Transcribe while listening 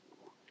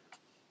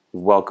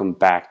Welcome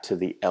back to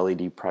the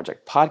LED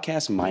Project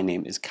Podcast. My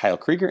name is Kyle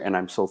Krieger, and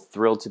I'm so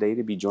thrilled today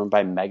to be joined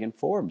by Megan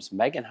Forbes.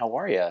 Megan, how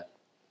are you?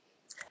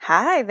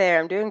 Hi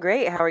there. I'm doing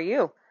great. How are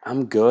you?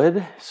 I'm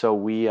good.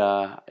 So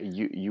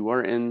you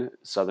are in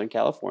Southern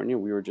California.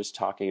 We were just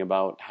talking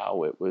about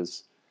how it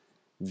was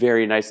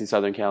very nice in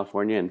Southern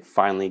California and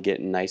finally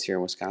getting nice here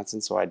in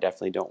Wisconsin. So I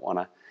definitely don't want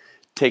to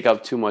take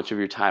up too much of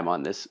your time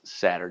on this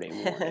Saturday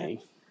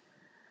morning.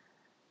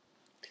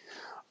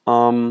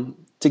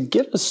 To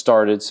get us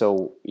started,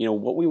 so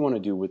what we want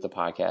to do with the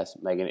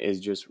podcast, Megan, is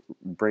just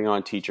bring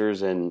on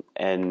teachers and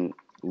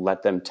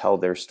let them tell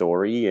their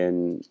story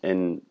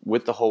and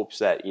with the hopes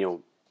that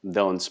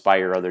they'll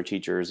inspire other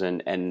teachers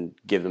and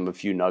give them a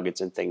few nuggets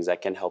and things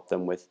that can help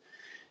them with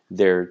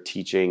their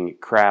teaching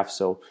craft.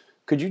 So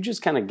could you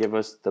just kind of give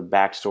us the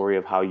backstory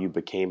of how you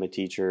became a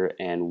teacher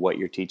and what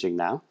you're teaching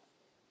now?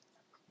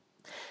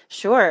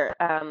 Sure.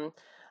 I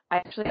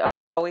actually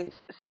always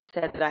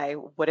said that I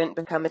wouldn't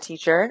become a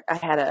teacher. I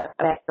had a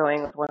bet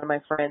going with one of my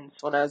friends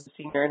when I was a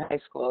senior in high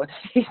school.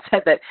 He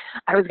said that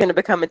I was going to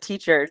become a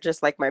teacher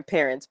just like my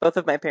parents. Both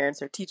of my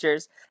parents are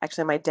teachers.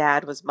 Actually, my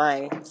dad was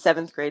my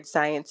seventh grade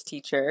science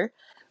teacher.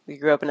 We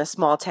grew up in a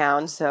small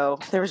town, so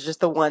there was just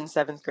the one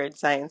seventh grade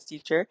science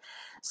teacher.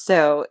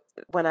 So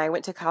when I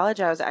went to college,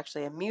 I was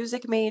actually a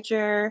music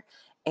major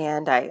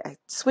and I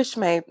switched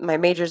my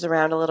majors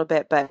around a little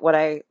bit. But what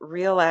I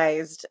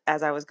realized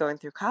as I was going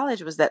through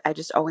college was that I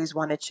just always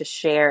wanted to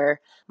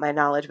share my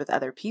knowledge with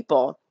other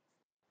people.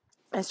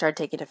 I started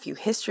taking a few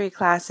history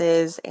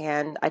classes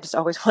and I just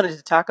always wanted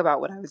to talk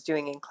about what I was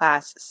doing in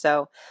class.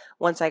 So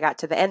once I got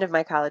to the end of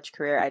my college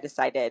career, I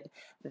decided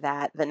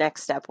that the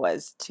next step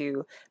was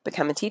to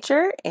become a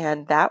teacher.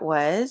 And that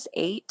was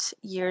 8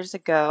 years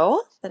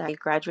ago that I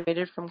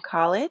graduated from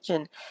college.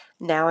 And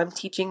now I'm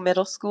teaching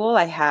middle school.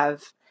 I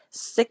have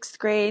sixth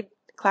grade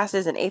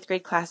classes and eighth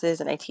grade classes,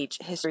 and I teach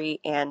history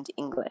and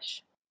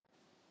English.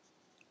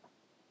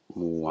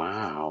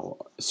 Wow.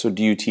 So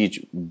do you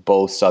teach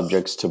both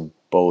subjects to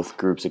both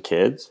groups of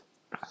kids?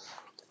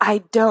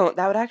 I don't.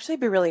 That would actually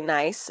be really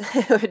nice.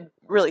 It would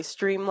really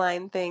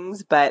streamline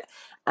things, but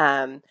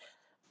um,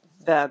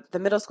 the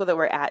middle school that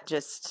we're at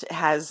just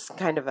has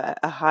kind of a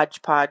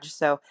hodgepodge.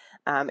 So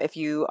if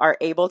you are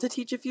able to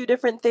teach a few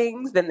different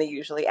things, then they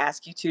usually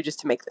ask you to just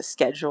to make the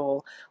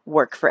schedule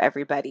work for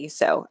everybody.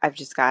 So I've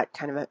just got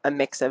kind of a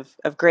mix of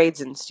grades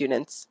and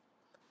students.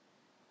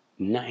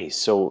 Nice.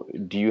 So,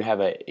 do you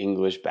have an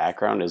English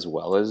background as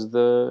well as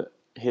the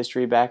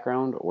history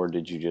background, or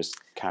did you just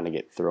kind of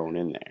get thrown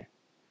in there?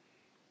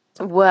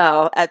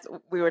 Well, as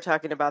we were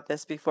talking about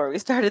this before we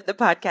started the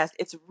podcast,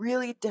 it's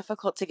really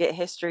difficult to get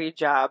history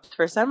jobs.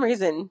 For some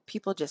reason,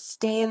 people just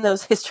stay in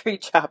those history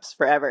jobs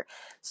forever.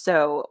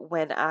 So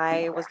when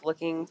I was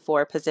looking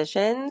for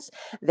positions,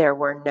 there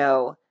were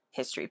no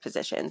history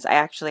positions. I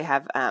actually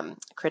have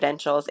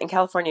credentials. In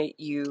California,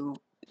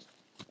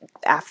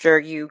 after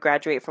you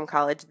graduate from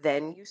college,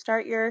 then you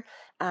start your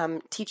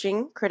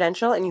teaching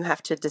credential and you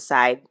have to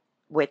decide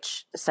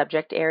which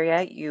subject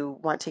area you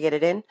want to get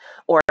it in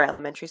or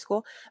elementary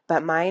school.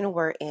 But mine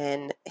were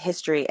in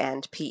history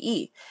and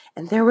PE,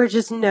 and there were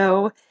just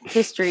no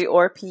history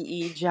or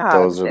PE Those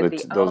jobs. are And the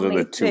the those are the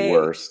only two thing,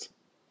 worst.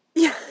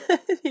 yeah,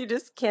 you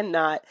just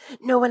cannot,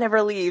 no one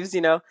ever leaves,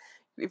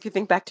 If you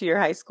think back to your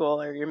high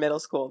school or your middle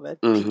school, the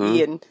PE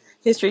Mm-hmm. and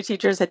history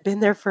teachers had been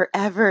there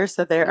forever,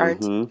 so there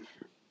aren't Mm-hmm.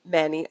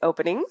 many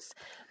openings,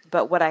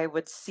 but what I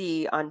would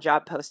see on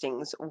job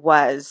postings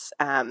was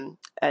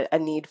a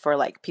need for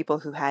like people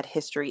who had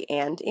history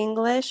and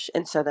English.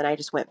 And so then I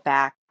just went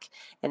back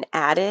and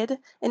added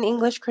an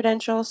English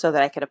credential so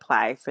that I could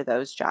apply for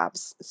those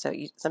jobs. So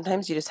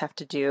sometimes you just have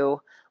to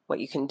do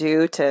what you can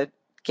do to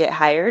get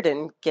hired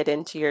and get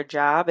into your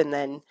job. And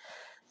then,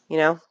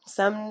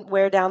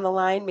 somewhere down the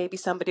line, maybe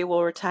somebody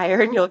will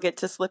retire and you'll get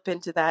to slip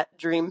into that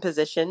dream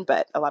position.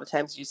 But a lot of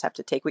times you just have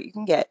to take what you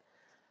can get.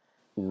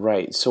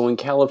 Right. So in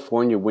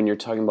California, when you're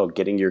talking about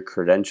getting your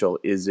credential,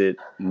 is it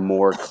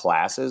more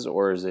classes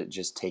or is it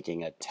just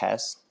taking a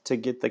test to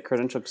get the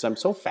credential? Because I'm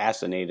so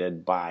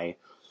fascinated by,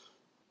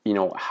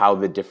 how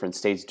the different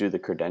states do the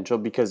credential.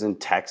 Because in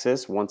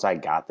Texas, once I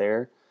got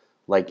there,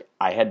 like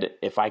I had to,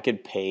 if I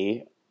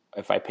paid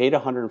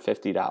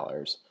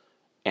 $150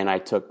 and I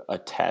took a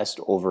test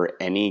over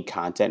any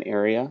content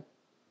area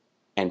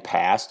and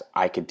passed,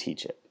 I could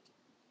teach it.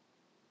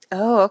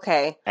 Oh,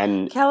 okay.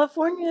 And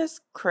California's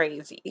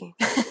crazy.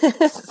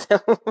 So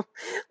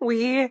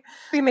we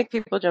we make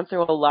people jump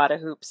through a lot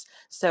of hoops.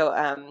 So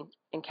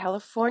in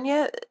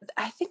California,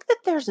 I think that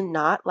there's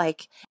not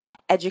like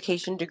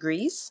education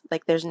degrees.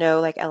 Like there's no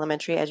like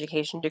elementary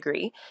education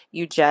degree.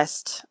 You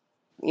just,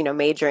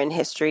 major in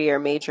history or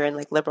major in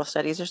like liberal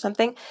studies or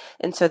something.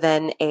 And so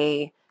then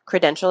a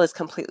credential is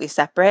completely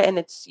separate and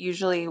it's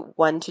usually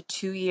 1 to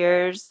 2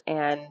 years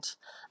and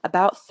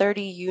about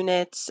 30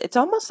 units. It's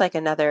almost like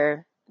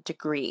another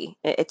degree.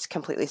 It's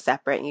completely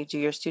separate, and you do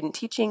your student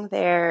teaching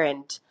there,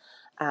 and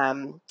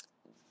um,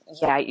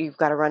 yeah, you've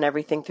got to run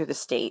everything through the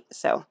state.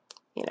 So,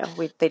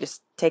 they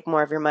just take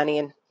more of your money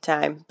and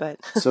time,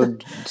 but so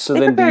they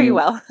then prepare you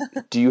well.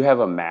 do you have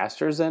a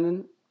master's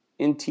then?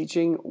 in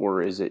teaching,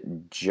 or is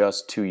it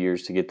just 2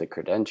 years to get the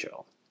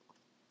credential?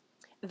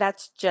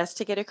 That's just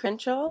to get a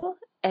credential.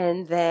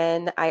 And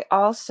then I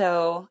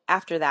also,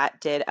 after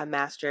that, did a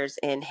master's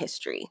in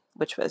history,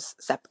 which was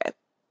separate.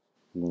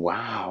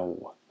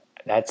 Wow.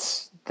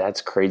 That's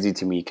crazy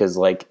to me because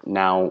like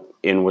now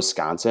in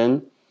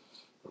Wisconsin,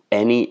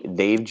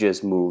 they've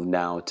just moved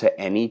now to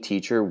any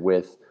teacher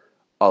with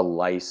a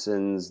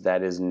license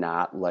that is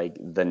not like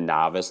the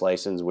novice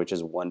license, which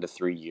is 1 to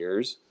 3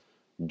 years,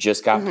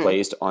 just got Hmm.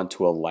 placed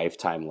onto a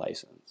lifetime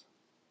license.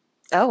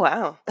 Oh,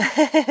 wow.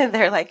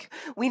 They're like,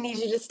 we need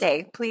you to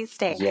stay. Please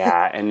stay.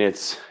 Yeah, and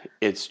it's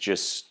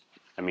just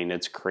I mean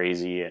it's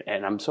crazy,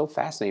 and I'm so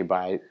fascinated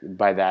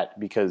by that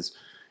because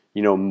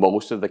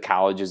most of the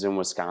colleges in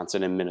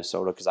Wisconsin and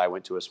Minnesota, because I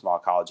went to a small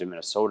college in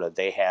Minnesota,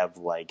 they have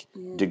like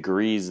Mm.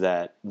 degrees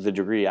that the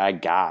degree I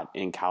got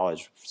in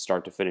college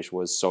start to finish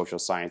was social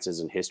sciences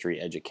and history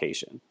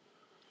education.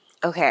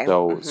 Okay.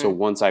 So Hmm.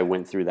 once I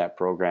went through that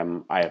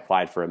program, I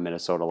applied for a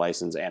Minnesota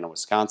license and a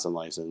Wisconsin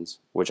license,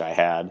 which I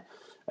had,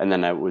 and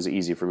then it was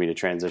easy for me to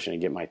transition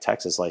and get my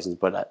Texas license.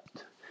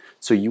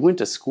 So you went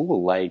to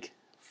school like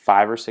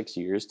 5 or 6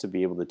 years to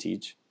be able to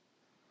teach?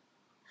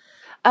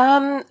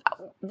 Um,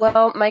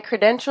 well, my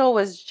credential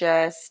was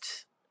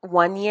just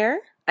 1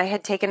 year. I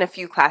had taken a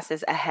few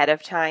classes ahead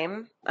of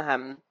time,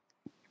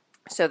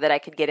 so that I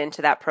could get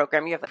into that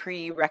program. You have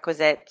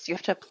prerequisites. You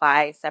have to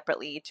apply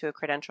separately to a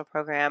credential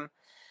program.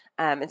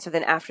 And so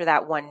then after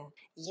that 1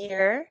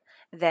 year,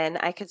 then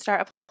I could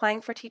start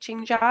applying for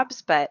teaching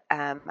jobs. But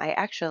I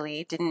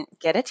actually didn't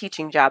get a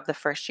teaching job the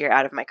first year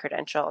out of my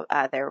credential.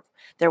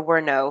 There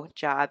were no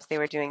jobs. They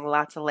were doing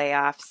lots of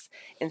layoffs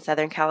in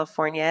Southern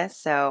California.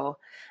 So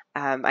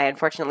I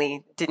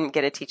unfortunately didn't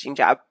get a teaching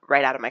job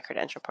right out of my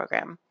credential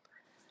program.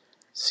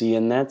 See,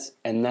 and that's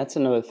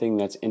another thing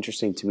that's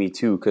interesting to me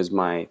too, because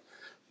my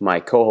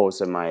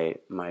co-host and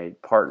my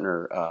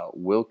partner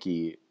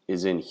Wilkie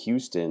is in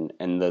Houston,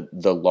 and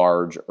the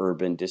large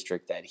urban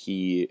district that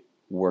he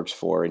works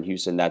for in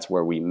Houston, that's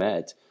where we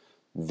met.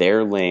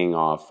 They're laying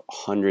off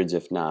hundreds,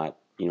 if not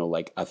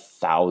like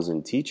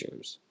 1,000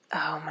 teachers,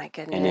 Oh my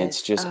and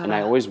it's goodness. just and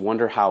I always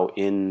wonder how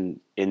in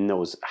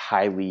those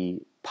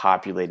highly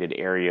populated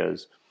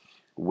areas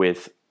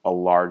with a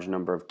large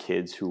number of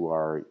kids who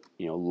are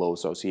low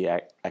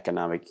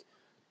socioeconomic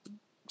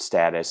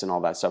status and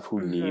all that stuff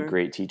who need Mm-hmm.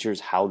 great teachers,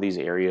 how these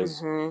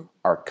areas Mm-hmm.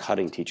 are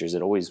cutting teachers.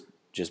 It always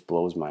just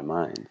blows my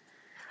mind.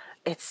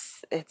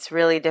 It's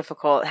really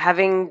difficult.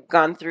 Having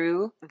gone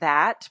through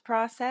that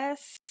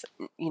process,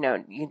 you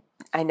know, you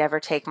I never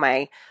take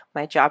my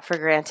job for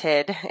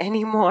granted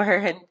anymore.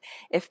 And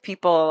if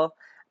people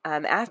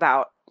ask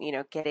about,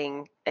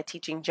 getting a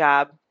teaching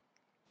job,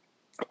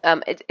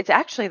 it's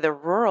actually the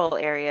rural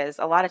areas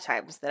a lot of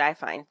times that I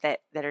find that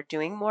are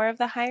doing more of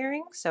the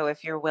hiring. So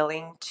if you're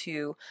willing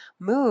to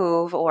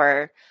move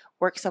or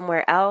work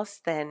somewhere else,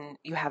 then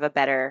you have a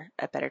better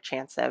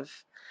chance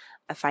of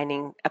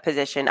finding a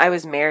position. I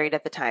was married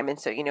at the time, and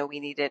so we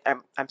needed.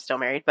 I'm still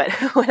married, but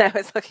when I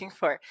was looking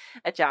for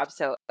a job,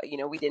 so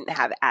we didn't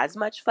have as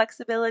much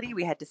flexibility.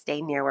 We had to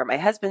stay near where my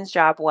husband's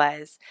job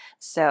was.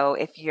 So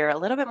if you're a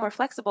little bit more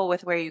flexible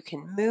with where you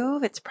can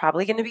move, it's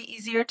probably going to be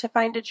easier to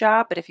find a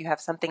job. But if you have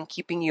something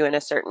keeping you in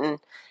a certain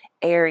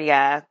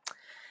area,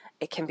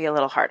 it can be a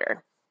little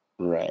harder.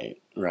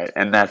 Right, right,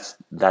 and that's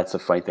a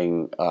funny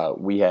thing.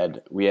 We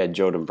had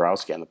Joe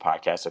Dombrowski on the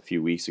podcast a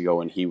few weeks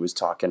ago, and he was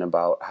talking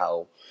about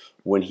how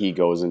when he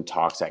goes and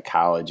talks at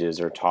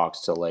colleges or talks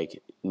to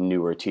like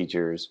newer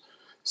teachers,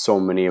 so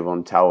many of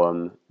them tell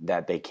him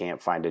that they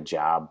can't find a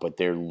job, but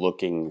they're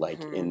looking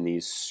like Hmm. in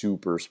these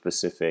super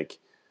specific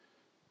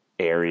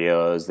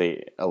areas.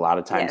 They a lot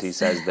of times he Yes.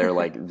 says they're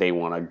like they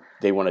want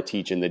to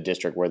teach in the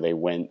district where they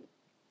went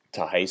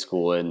to high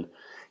school, and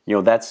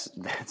that's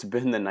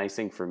been the nice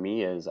thing for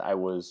me is I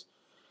was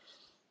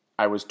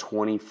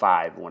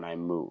 25 when I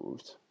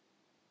moved,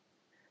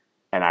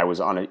 and I was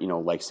on a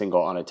like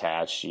single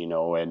unattached,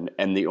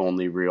 and the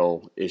only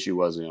real issue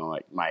was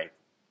like my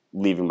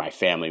leaving my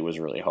family was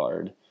really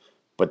hard.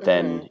 But Hmm.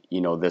 then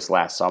this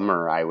last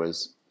summer I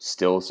was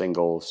still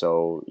single,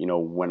 so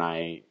when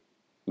I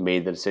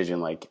made the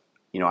decision like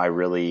I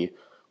really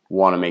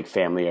want to make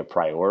family a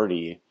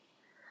priority,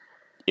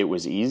 it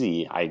was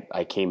easy.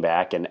 I came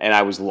back, and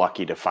I was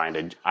lucky to find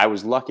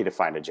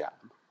a job.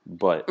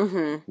 But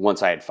Hmm.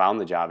 once I had found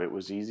the job, it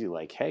was easy.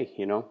 Like, hey,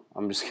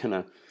 I'm just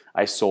gonna.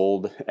 I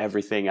sold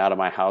everything out of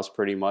my house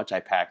pretty much. I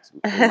packed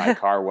in my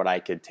car what I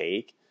could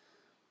take,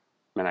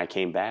 and I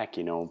came back.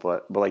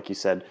 But like you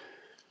said,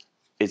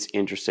 it's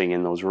interesting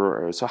in those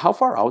rural areas. So how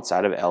far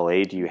outside of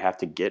LA do you have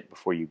to get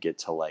before you get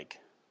to like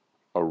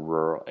a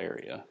rural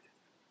area?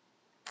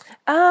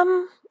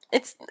 Um,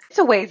 it's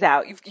a ways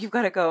out. You've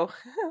got to go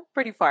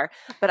pretty far.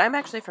 But I'm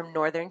actually from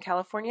Northern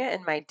California,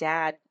 and my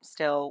dad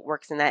still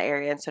works in that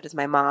area, and so does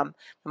my mom.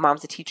 My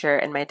mom's a teacher,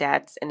 and my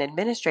dad's an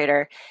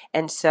administrator.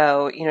 And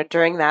so,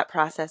 during that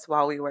process,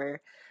 while we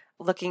were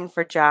looking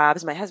for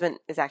jobs. My husband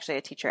is actually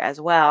a teacher as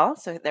well.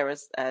 So there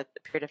was a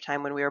period of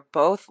time when we were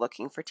both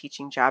looking for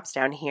teaching jobs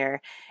down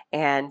here.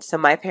 And so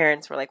my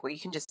parents were like, well, you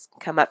can just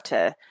come up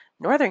to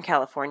Northern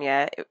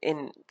California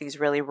in these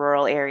really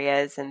rural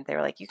areas. And they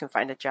were like, you can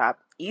find a job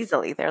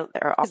easily. They're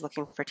always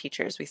looking for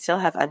teachers. We still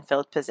have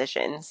unfilled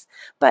positions,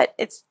 but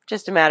it's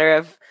just a matter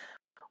of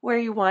where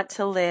you want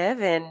to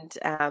live. And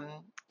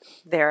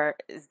there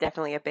is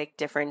definitely a big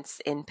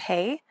difference in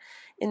pay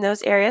in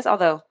those areas,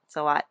 although it's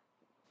a lot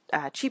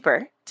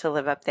cheaper to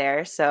live up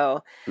there.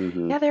 So,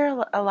 Hmm. yeah, there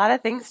are a lot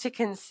of things to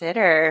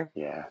consider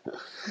Yeah.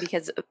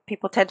 because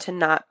people tend to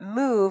not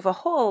move a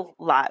whole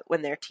lot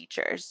when they're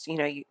teachers.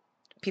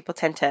 People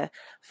tend to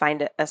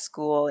find a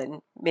school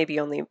and maybe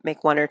only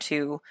make one or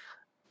two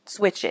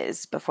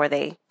switches before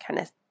they kind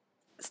of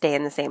stay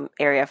in the same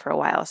area for a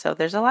while. So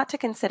there's a lot to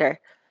consider.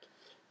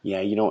 Yeah,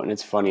 and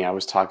it's funny. I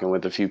was talking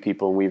with a few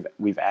people, and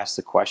we've asked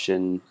the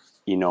question,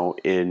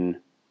 in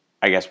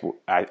I guess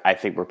I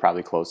think we're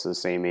probably close to the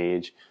same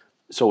age.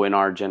 So in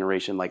our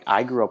generation, like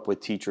I grew up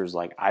with teachers,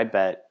 like I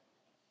bet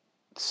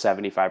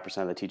 75%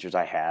 of the teachers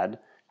I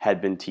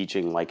had been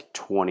teaching like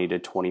 20 to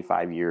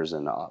 25 years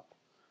and up.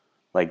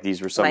 Like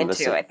these were some of Mine the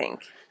too, I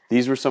think.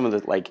 these were some of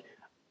the like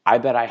I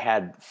bet I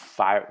had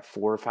 4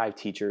 or 5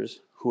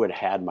 teachers who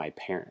had my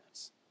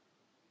parents.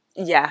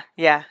 Yeah,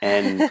 yeah.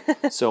 And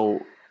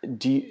so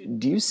do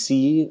you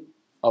see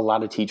a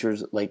lot of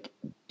teachers, like,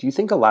 do you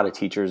think a lot of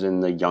teachers in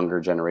the younger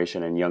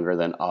generation and younger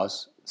than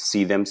us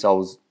see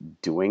themselves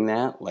doing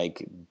that,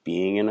 like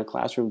being in a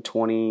classroom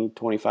 20,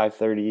 25,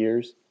 30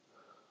 years?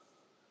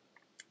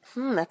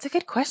 That's a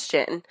good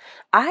question.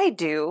 I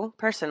do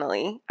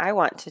personally. I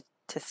want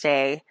to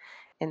stay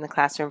in the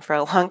classroom for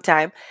a long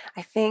time.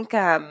 I think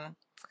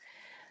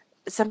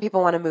some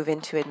people want to move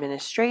into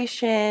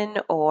administration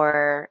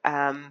or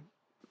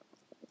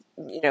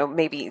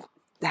maybe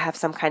have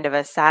some kind of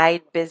a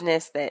side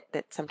business that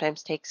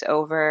sometimes takes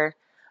over,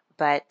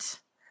 but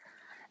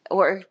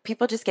or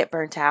people just get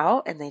burnt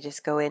out and they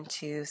just go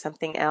into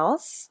something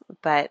else.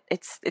 But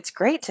it's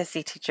great to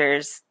see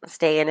teachers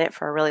stay in it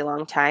for a really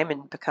long time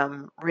and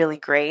become really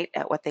great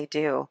at what they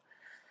do.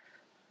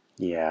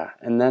 Yeah,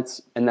 and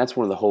that's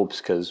one of the hopes,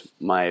 because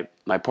my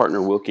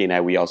partner Wilkie and I,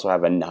 we also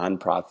have a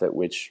nonprofit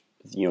which,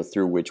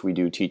 through which we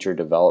do teacher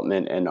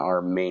development, and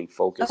our main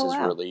focus Oh is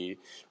wow.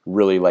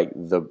 really like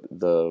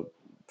the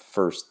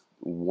first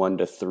 1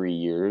 to 3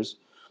 years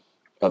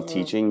of Hmm.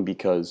 teaching,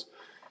 because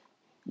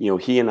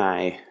he and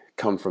I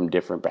come from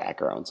different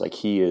backgrounds. Like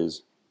he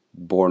is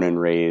born and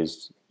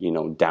raised,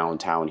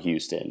 downtown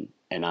Houston,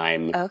 and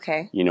I'm,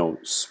 Okay.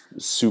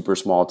 super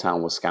small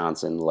town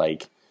Wisconsin,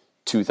 like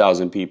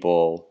 2,000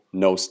 people,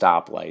 no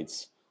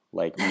stoplights.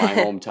 Like my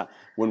hometown,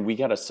 when we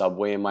got a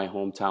Subway in my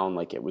hometown,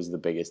 like it was the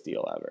biggest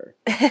deal ever.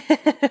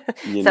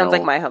 You Sounds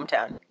like know, my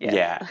hometown. Yeah.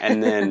 yeah.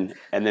 And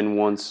then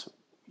once,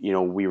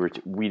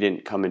 we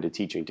didn't come into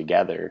teaching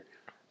together,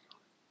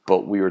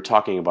 but we were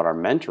talking about our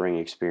mentoring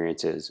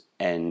experiences,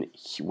 and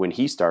when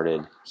he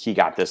started, he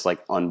got this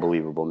like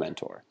unbelievable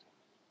mentor,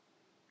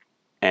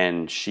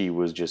 and she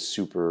was just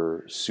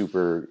super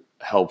super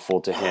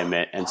helpful to him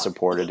and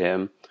supported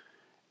him.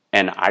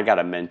 And I got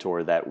a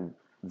mentor that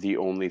the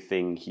only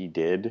thing he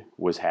did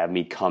was have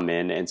me come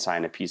in and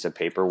sign a piece of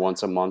paper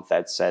once a month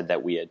that said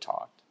that we had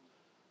talked.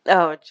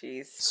 Oh,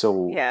 geez.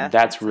 So Yeah,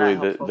 that's that's not really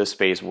the helpful. the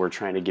space we're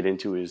trying to get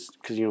into, is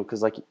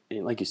because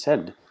like you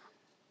said,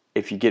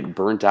 if you get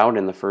burnt out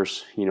in the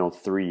first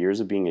 3 years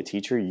of being a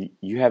teacher,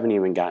 you haven't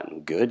even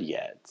gotten good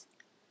yet.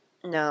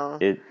 No.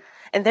 It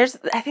And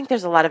I think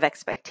there's a lot of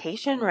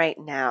expectation right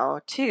now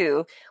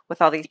too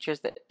with all these teachers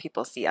that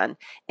people see on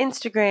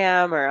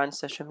Instagram or on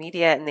social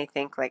media, and they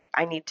think like,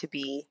 I need to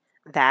be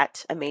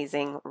that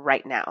amazing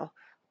right now.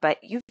 But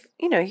you're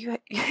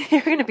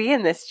going to be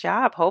in this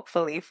job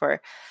hopefully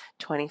for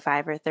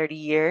 25 or 30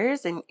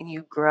 years, and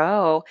you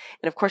grow.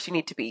 And of course, you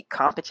need to be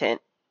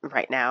competent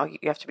right now. You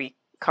have to be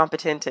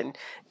competent and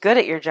good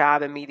at your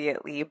job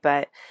immediately,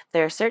 but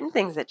there are certain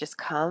things that just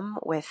come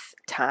with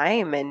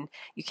time, and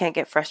you can't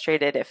get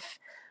frustrated if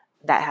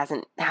that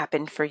hasn't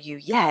happened for you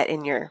yet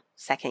in your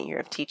second year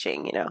of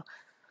teaching.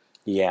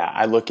 Yeah,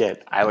 I look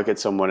at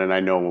someone, and I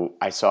know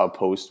I saw a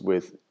post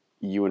with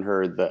you and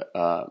her,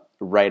 the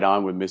right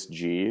on with Miss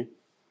G.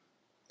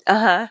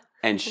 Uh-huh.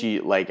 And she,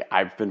 like,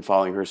 I've been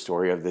following her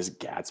story of this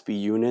Gatsby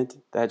unit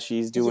that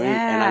she's doing,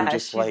 and Yeah,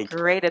 she's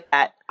great at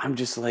that. I'm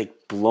just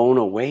like blown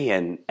away.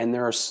 And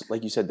there are,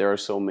 like you said, there are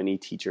so many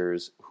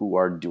teachers who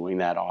are doing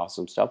that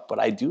awesome stuff. But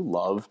I do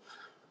love,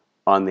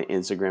 on the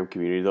Instagram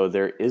community, though,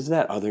 there is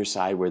that other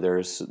side where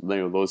there's,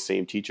 those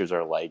same teachers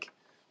are like,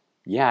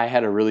 yeah, I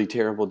had a really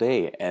terrible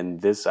day,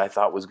 and this I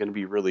thought was going to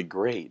be really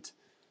great,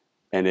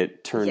 and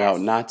it turned out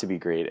Yes. not to be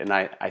great. And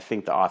I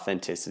think the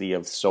authenticity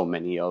of so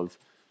many of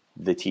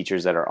the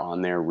teachers that are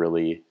on there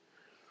really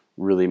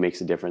really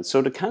makes a difference.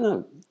 So to kind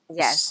of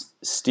Yes.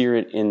 steer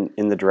it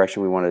in the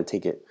direction we wanted to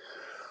take it,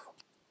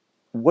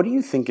 what do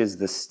you think is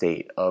the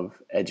state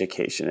of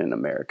education in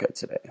America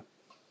today?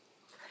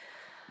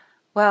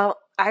 Well,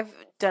 I've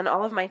done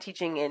all of my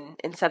teaching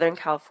in Southern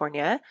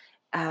California,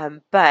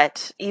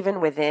 But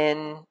even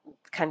within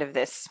kind of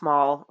this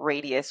small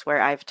radius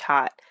where I've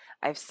taught,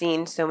 I've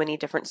seen so many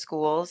different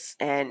schools,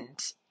 and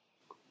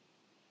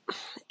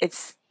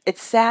it's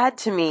sad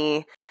to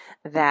me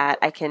that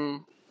I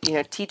can,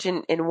 teach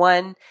in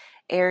one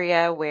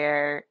area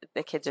where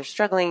the kids are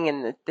struggling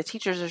and the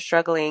teachers are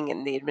struggling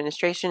and the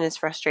administration is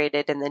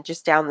frustrated, and then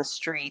just down the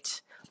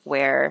street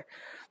where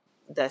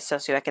the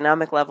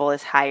socioeconomic level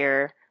is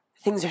higher,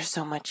 things are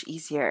so much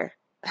easier.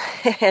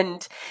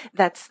 And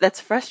that's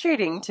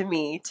frustrating to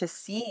me to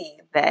see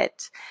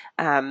that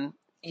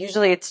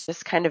usually it's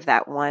just kind of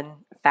that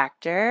one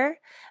factor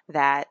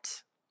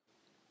that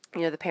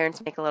the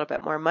parents make a little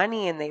bit more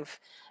money and they've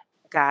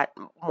got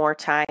more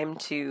time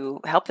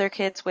to help their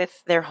kids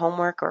with their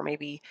homework or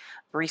maybe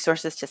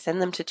resources to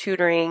send them to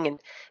tutoring and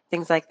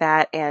things like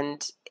that.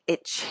 And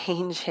it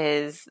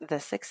changes the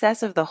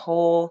success of the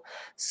whole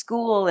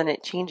school, and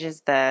it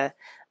changes the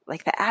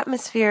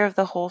atmosphere of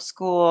the whole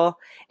school.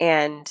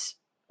 And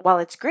while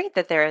it's great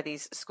that there are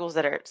these schools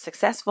that are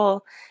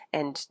successful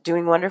and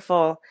doing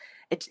wonderful,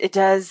 it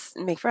does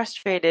make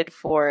frustrated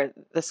for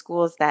the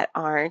schools that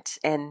aren't.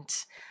 And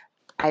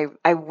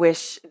I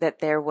wish that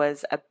there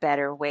was a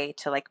better way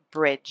to like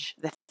bridge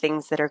the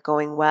things that are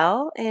going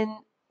well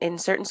in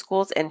certain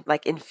schools and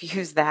like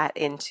infuse that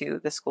into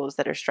the schools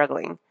that are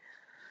struggling.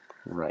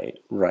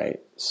 Right, right.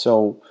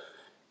 So,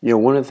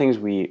 one of the things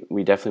we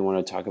definitely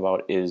want to talk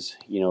about is,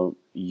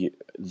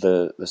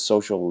 the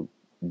social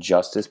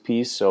justice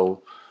piece.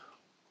 So,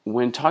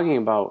 when talking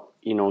about,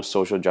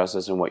 social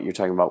justice and what you're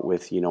talking about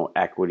with,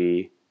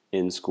 equity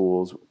in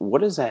schools,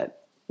 what does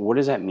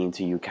that mean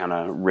to you, kind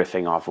of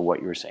riffing off of what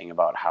you were saying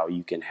about how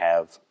you can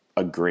have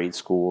a great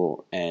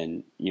school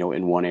and,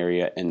 in one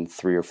area and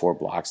 3 or 4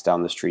 blocks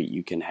down the street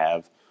you can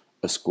have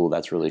a school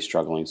that's really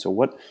struggling. So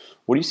what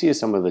do you see as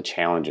some of the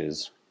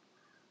challenges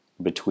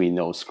between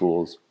those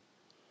schools?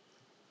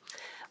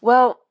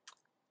 Well,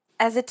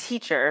 as a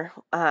teacher,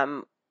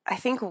 I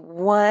think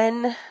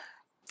one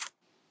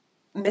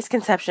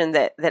misconception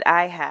that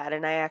I had,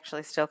 and I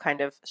actually still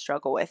kind of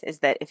struggle with, is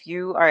that if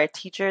you are a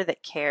teacher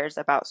that cares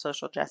about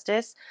social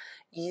justice,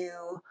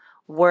 you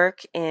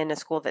work in a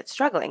school that's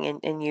struggling,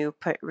 and you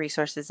put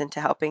resources into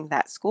helping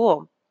that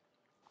school.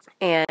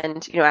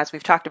 And, as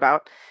we've talked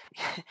about,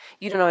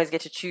 you don't always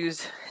get to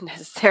choose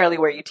necessarily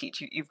where you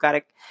teach. You've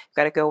got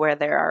to go where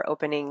there are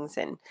openings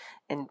and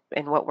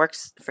what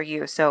works for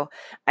you. So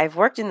I've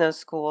worked in those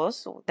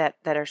schools that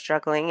are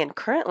struggling, and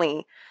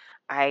currently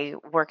I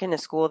work in a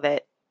school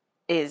that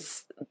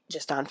is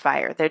just on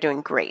fire. They're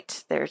doing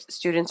great. Their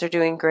students are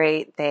doing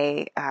great.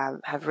 They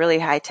have really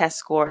high test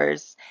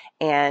scores,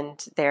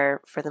 and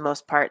they're, for the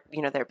most part,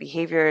 their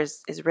behavior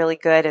is really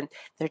good, and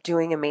they're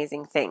doing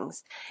amazing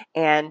things.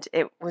 And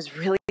it was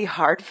really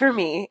hard for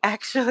me,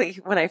 actually,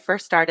 when I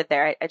first started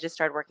there. I just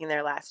started working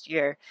there last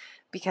year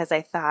because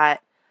I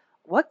thought,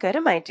 what good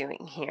am I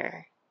doing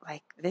here?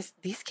 Like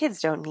these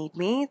kids don't need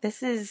me.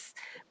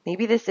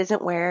 Maybe this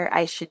isn't where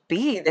I should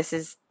be. This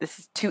is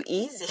too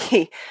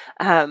easy.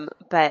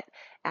 But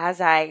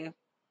as I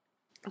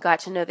got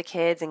to know the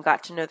kids and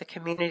got to know the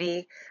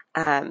community,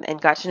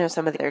 and got to know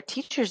some of their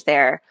teachers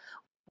there,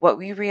 what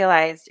we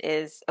realized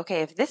is,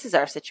 okay, if this is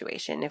our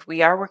situation, if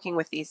we are working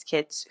with these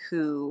kids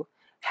who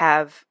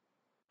have,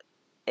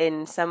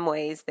 in some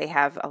ways, they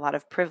have a lot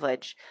of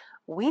privilege,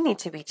 we need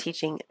to be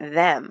teaching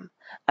them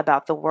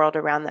about the world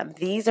around them.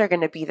 These are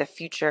going to be the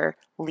future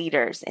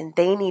leaders, and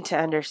they need to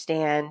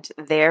understand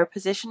their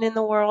position in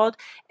the world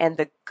and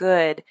the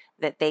good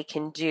that they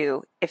can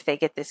do if they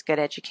get this good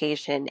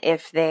education,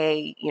 if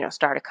they,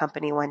 start a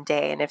company one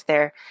day, and if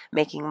they're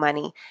making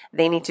money.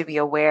 They need to be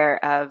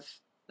aware of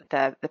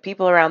the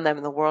people around them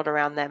and the world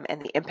around them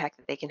and the impact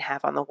that they can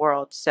have on the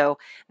world. So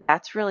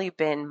that's really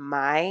been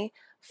my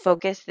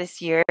focus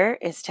this year,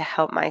 is to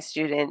help my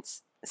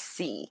students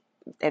see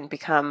and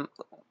become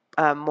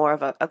more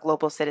of a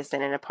global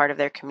citizen and a part of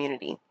their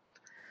community.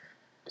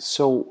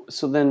 So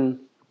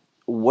then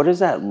what does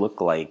that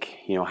look like?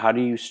 How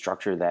do you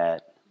structure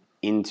that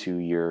into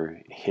your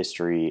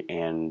history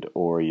and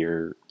or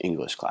your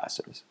English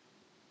classes?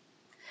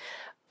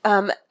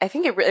 I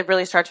think it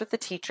really starts with the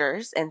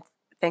teachers, and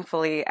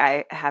thankfully,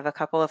 I have a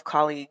couple of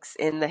colleagues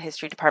in the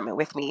history department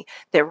with me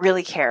that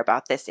really care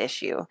about this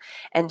issue.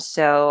 And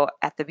so,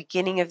 at the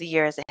beginning of the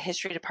year, as a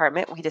history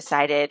department, we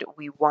decided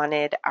we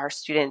wanted our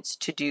students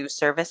to do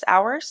service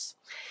hours.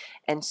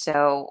 And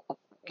so,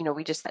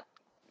 we just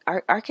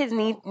our kids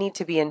need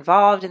to be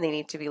involved, and they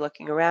need to be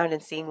looking around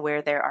and seeing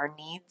where there are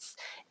needs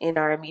in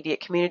our immediate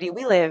community.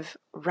 We live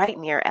right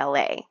near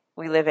LA.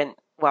 We live in,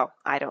 well,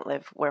 I don't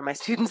live where my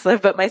students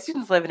live, but my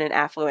students live in an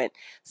affluent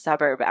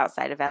suburb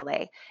outside of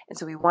LA. And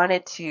so we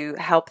wanted to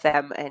help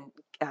them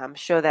and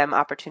show them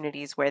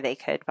opportunities where they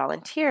could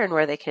volunteer and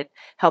where they could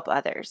help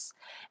others.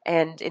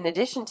 And in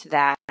addition to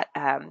that,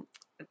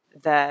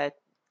 the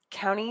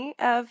county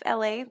of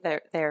LA,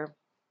 their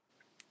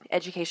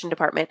education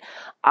department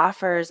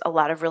offers a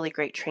lot of really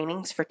great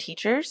trainings for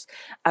teachers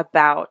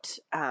about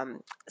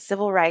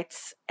civil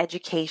rights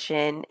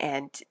education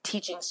and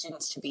teaching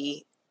students to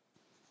be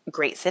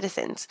great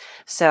citizens.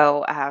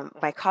 So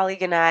my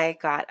colleague and I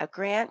got a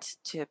grant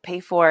to pay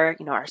for,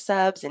 our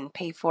subs and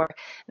pay for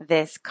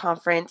this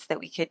conference that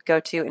we could go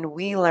to, and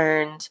we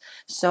learned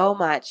so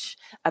much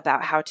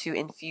about how to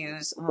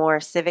infuse more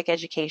civic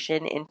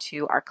education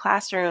into our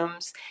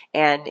classrooms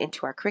and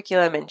into our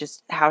curriculum, and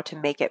just how to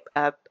make it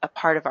a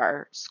part of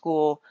our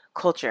school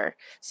culture.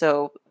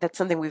 So that's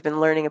something we've been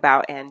learning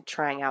about and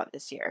trying out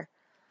this year.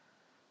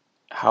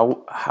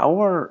 How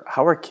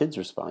are kids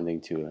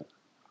responding to it?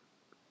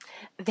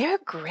 They're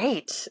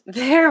great.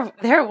 They're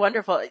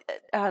wonderful.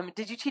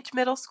 Did you teach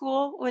middle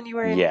school when you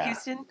were in Yeah.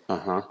 Houston?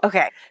 Uh-huh.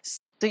 Okay.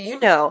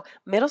 So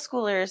middle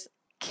schoolers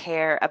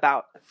care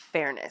about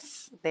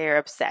fairness. They're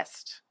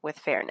obsessed with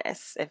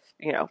fairness. If,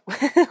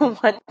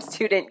 one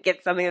student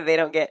gets something that they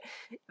don't get,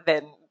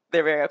 then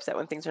they're very upset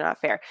when things are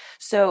not fair.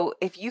 So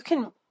if you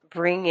can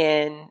bring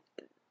in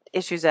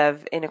issues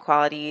of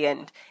inequality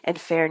and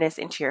fairness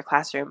into your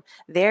classroom,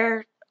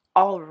 they're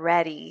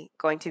already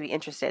going to be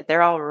interested.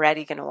 They're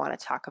already going to want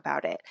to talk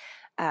about it.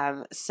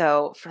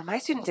 So for my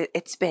students,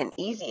 it's been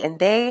easy,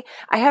 and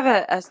I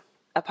have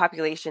a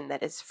population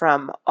that is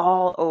from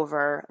all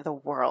over the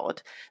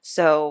world.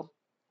 So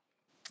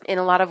in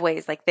a lot of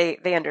ways, like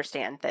they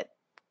understand that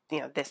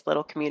this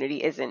little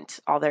community isn't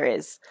all there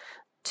is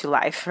to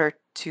life or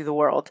to the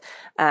world.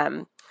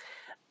 Um,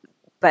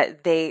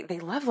 but they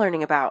love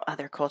learning about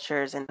other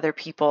cultures and other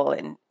people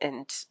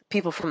and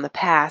people from the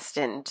past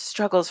and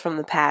struggles from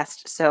the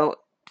past. So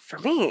for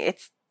me,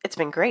 it's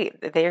been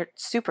great. They're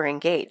super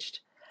engaged.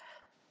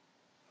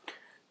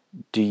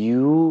 Do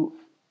you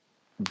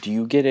do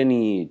you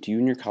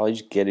in your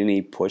college get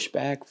any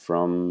pushback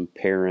from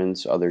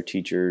parents, other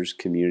teachers,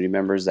 community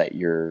members that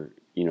you're,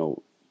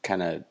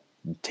 kind of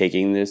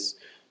taking this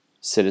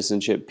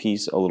citizenship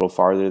piece a little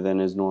farther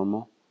than is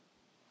normal?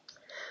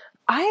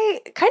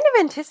 I kind of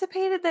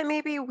anticipated that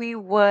maybe we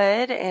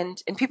would,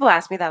 and people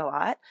ask me that a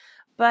lot,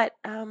 but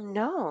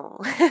no,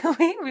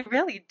 we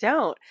really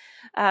don't,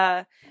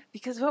 uh,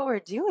 because what we're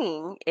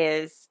doing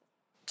is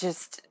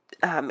just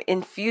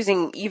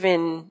infusing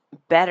even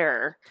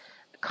better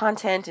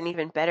content and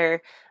even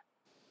better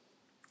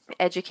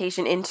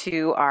education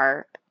into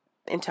our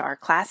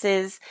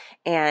classes,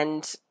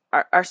 and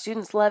our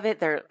students love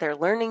it. They're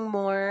learning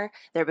more.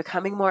 They're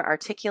becoming more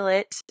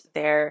articulate.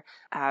 They're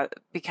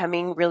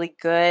becoming really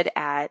good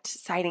at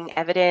citing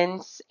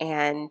evidence,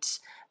 and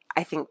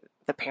I think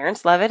the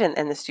parents love it,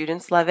 and the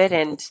students love it,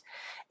 and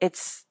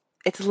it's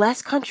it's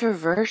less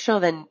controversial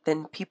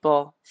than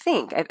people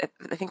think.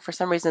 I think for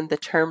some reason the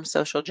term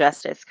social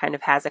justice kind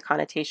of has a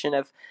connotation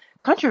of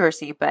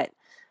controversy, but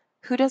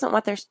who doesn't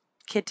want their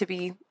kid to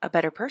be a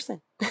better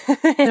person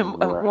and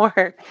a Right.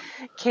 more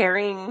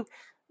caring,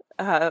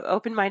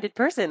 open-minded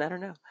person? I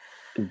don't know.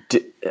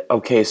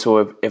 Okay,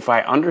 so if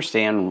I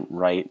understand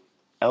right,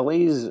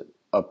 LA's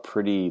a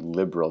pretty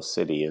liberal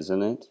city,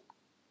 isn't it?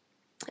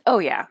 Oh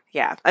yeah,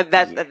 yeah. Yeah.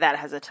 That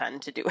has a ton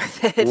to do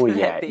with it. Well,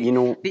 That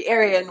yeah, the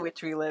area in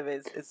which we live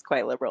is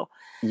quite liberal.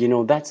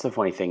 that's the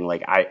funny thing.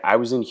 Like I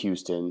was in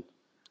Houston,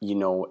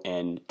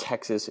 and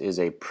Texas is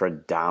a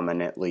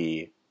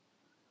predominantly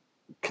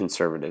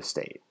conservative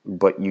state.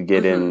 But you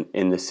get Hmm.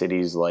 in the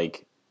cities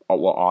like,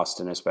 well,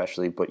 Austin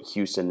especially, but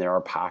Houston, there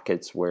are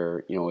pockets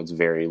where, it's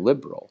very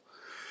liberal.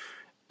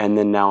 And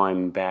then now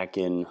I'm back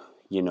in,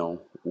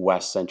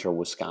 west central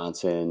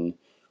Wisconsin,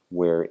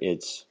 where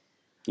it's,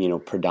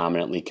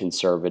 predominantly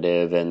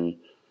conservative. And,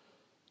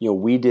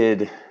 we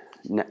did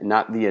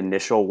not the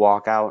initial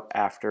walkout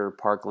after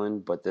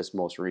Parkland, but this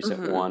most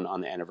recent Hmm. one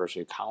on the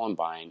anniversary of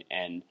Columbine.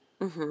 And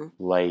Hmm.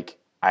 like,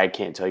 I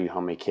can't tell you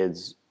how many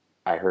kids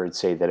I heard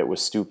say that it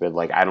was stupid.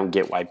 Like, I don't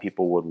get why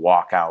people would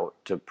walk out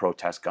to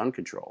protest gun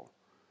control.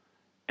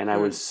 And I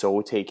was Hmm.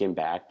 so taken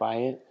back by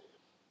it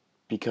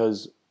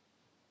because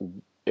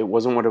it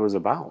wasn't what it was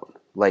about.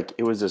 Like,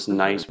 it was this Hmm.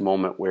 nice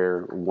moment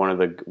where one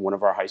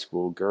of our high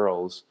school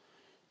girls,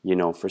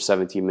 for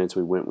 17 minutes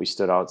we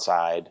stood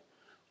outside,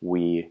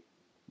 we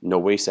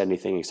nobody said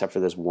anything except for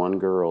this one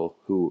girl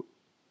who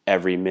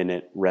every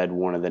minute read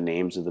one of the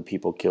names of the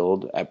people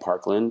killed at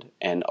Parkland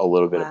and a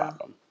little bit about Wow.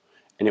 them.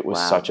 And it was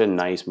such Wow. a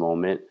nice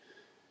moment,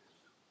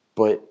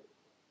 but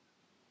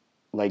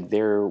like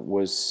there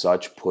was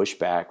such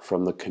pushback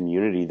from the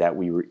community that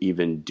we were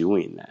even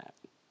doing that.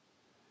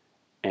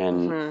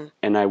 And Hmm.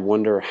 and I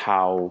wonder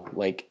how,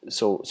 like,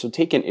 so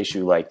take an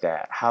issue like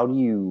that. How do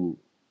you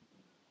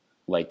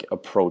like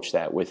approach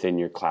that within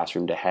your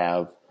classroom to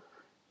have,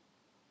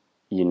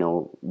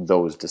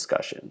 those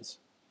discussions?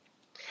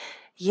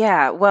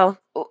 Yeah. Well,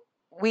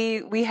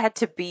 we had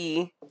to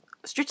be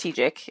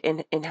strategic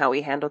in how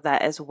we handled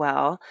that as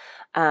well.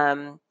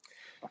 Um,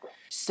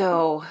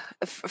 So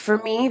for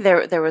me,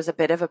 there was a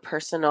bit of a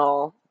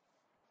personal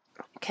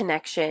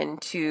connection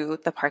to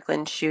the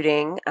Parkland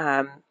shooting.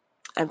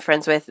 I'm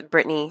friends with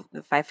Brittany,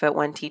 the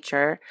 5'1"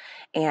 teacher,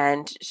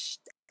 and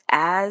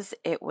as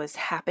it was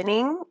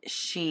happening,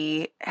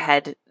 we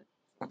had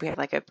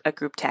like a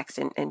group text,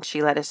 and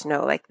she let us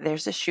know like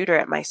there's a shooter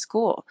at my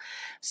school.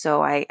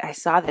 So I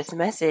saw this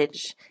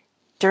message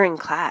during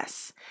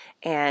class,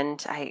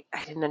 and I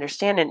didn't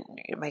understand, and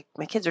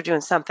my kids were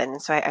doing something,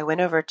 and so I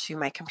went over to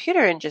my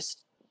computer and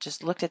just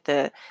looked at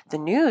the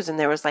news, and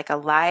there was like a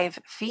live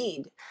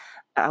feed,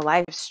 a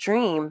live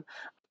stream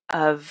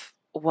of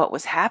what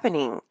was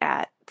happening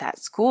at that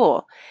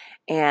school.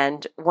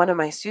 And one of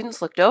my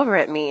students looked over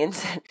at me and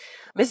said,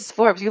 "Mrs.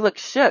 Forbes, you look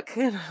shook."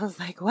 And I was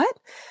like, "What?"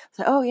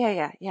 So, "Oh, yeah,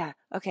 yeah, yeah.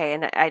 Okay."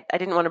 And I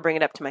didn't want to bring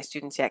it up to my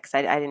students yet because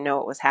I didn't know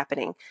what was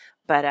happening.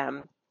 But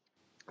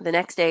the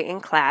next day in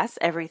class,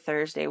 every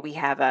Thursday, we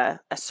have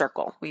a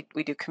circle. We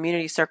do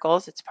community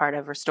circles. It's part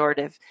of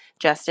restorative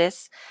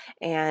justice.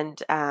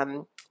 And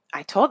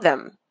I told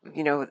them,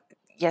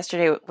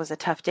 yesterday was a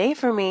tough day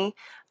for me.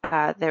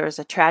 There was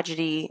a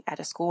tragedy at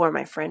a school where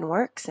my friend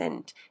works,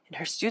 and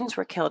her students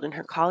were killed, and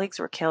her colleagues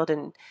were killed,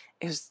 and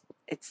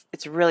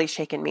it's really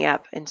shaken me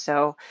up. And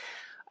so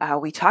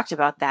we talked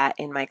about that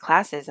in my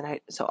classes, and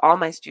so all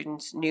my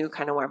students knew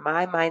kind of where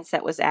my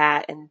mindset was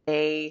at, and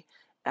they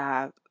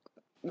uh,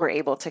 were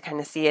able to kind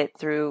of see it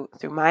through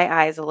my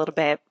eyes a little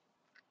bit.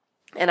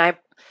 And I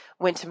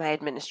went to my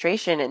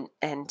administration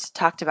and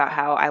talked about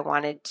how I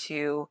wanted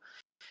to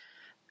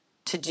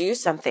do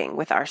something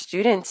with our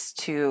students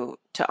to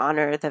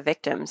honor the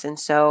victims. And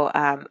so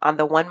on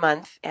the 1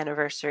 month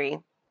anniversary,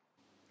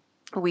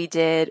 we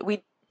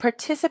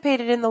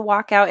participated in the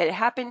walkout. It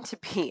happened to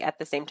be at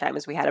the same time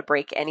as we had a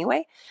break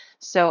anyway.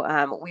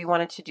 So we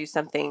wanted to do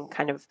something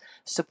kind of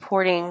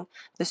supporting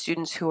the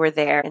students who were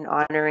there and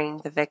honoring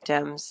the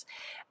victims.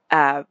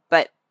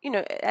 But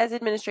as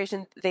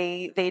administration,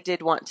 they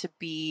did want to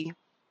be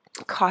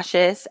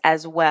cautious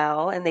as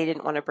well, and they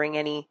didn't want to bring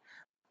any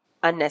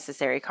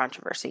unnecessary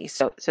controversy.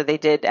 So they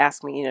did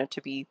ask me,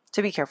 to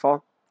be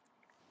careful.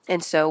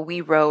 And so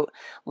we wrote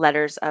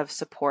letters of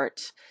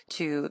support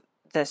to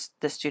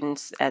the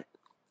students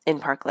in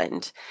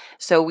Parkland.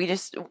 So we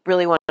just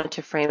really wanted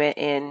to frame it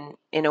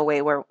in a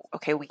way where,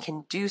 okay, we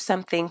can do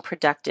something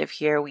productive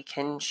here. We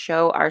can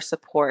show our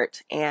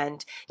support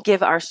and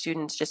give our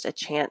students just a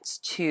chance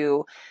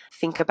to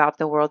think about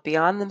the world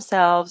beyond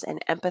themselves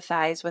and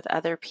empathize with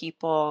other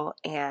people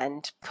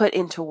and put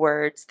into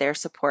words their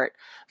support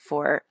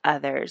for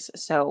others.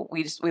 So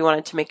we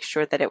wanted to make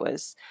sure that it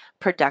was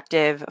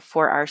productive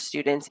for our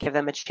students, give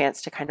them a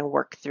chance to kind of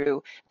work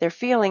through their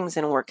feelings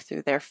and work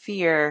through their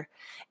fear.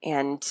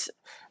 And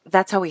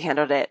that's how we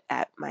handled it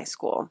at my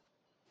school.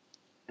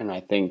 And I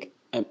think,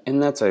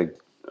 and that's a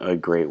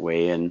great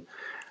way. And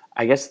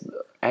I guess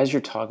as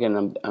you're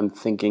talking, I'm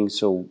thinking,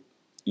 so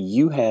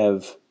you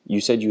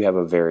said you have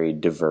a very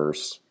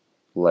diverse,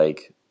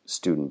 like,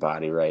 student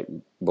body, right?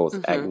 Both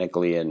Hmm.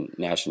 ethnically and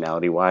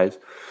nationality wise.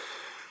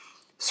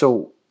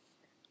 So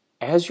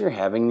as you're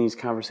having these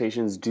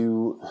conversations,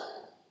 do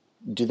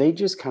they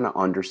just kind of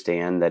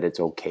understand that it's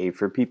okay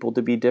for people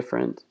to be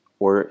different?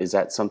 Or is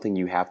that something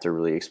you have to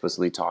really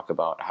explicitly talk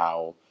about,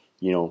 how,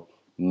 you know,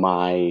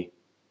 my,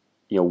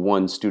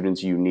 one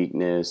student's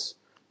uniqueness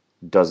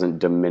doesn't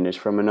diminish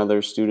from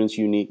another student's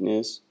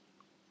uniqueness?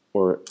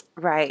 Or,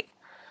 Right.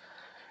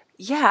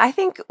 Yeah, I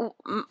think,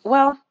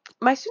 well,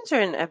 my students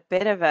are in a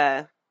bit of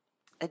a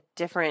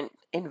different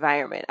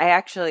environment.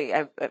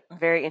 I'm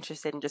very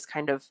interested in just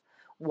kind of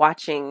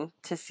watching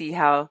to see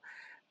how,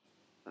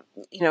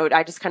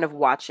 I just kind of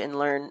watch and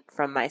learn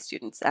from my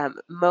students.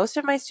 Most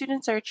of my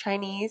students are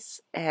Chinese,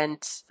 and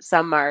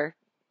some are,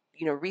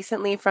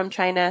 recently from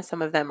China.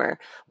 Some of them are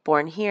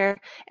born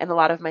here, and a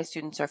lot of my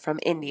students are from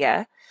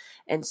India.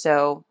 And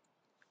so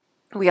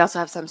we also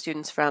have some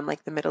students from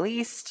like the Middle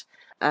East.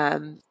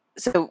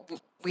 So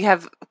we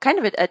have kind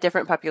of a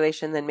different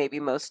population than maybe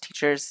most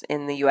teachers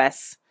in the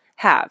US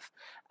have.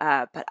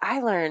 But I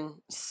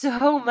learn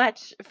so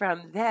much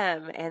from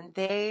them, and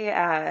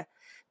they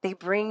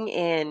bring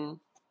in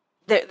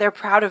they're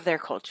proud of their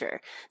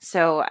culture.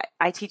 So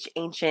I teach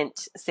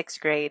ancient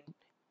sixth grade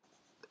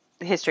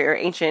history, or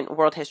ancient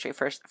world history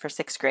for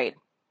sixth grade.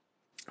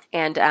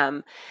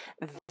 And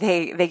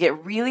they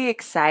get really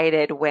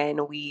excited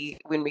when we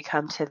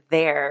come to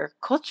their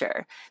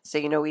culture. So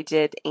we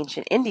did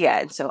ancient India,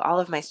 and so all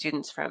of my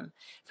students from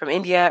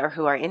India, or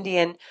who are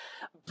Indian,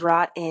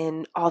 brought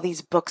in all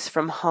these books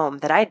from home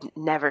that I'd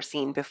never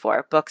seen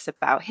before. Books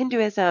about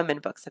Hinduism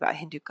and books about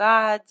Hindu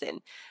gods,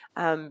 and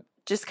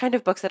just kind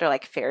of books that are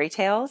like fairy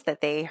tales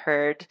that they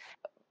heard,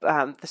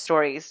 the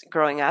stories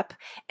growing up,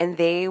 and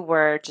they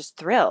were just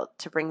thrilled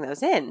to bring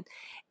those in.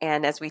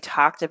 And as we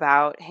talked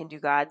about Hindu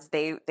gods,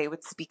 they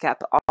would speak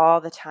up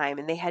all the time,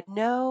 and they had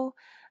no.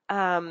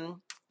 There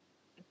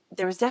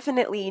was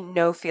definitely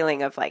no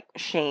feeling of like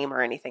shame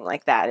or anything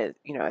like that,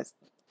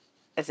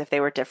 as if they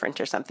were different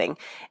or something.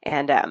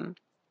 And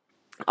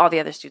all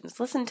the other students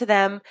listened to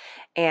them,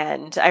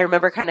 and I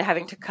remember kind of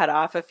having to cut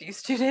off a few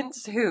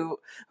students who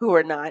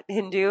were not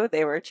Hindu;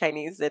 they were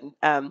Chinese, and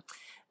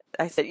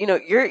I said,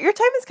 your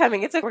time is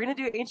coming. It's like we're going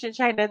to do ancient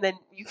China, and then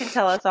you can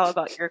tell us all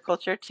about your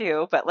culture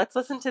too. But let's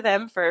listen to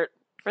them for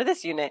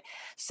this unit.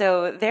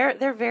 So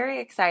they're very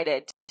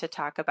excited to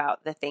talk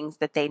about the things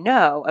that they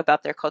know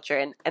about their culture,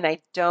 and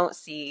I don't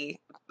see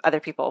other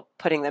people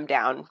putting them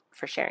down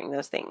for sharing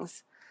those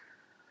things.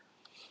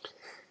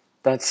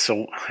 That's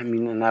so, I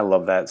mean, and I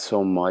love that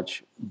so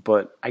much.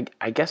 But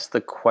I guess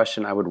the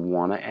question I would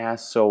want to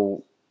ask,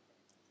 so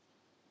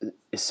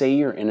say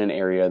you're in an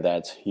area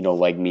that's,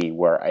 like me,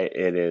 where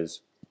it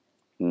is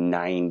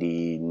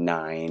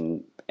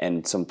 99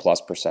 and some plus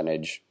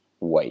percentage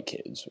white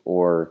kids,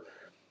 or,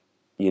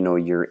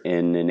 you're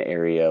in an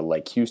area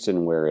like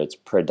Houston where it's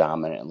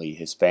predominantly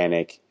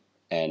Hispanic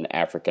and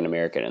African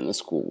American in the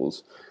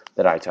schools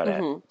that I taught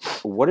at. Hmm.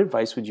 What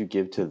advice would you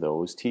give to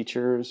those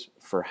teachers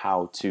for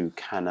how to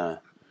kind of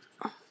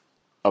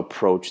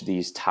approach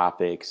these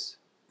topics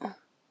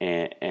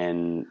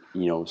and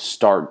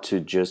start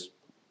to just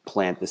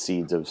plant the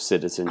seeds of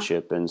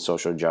citizenship and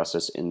social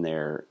justice in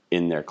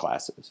their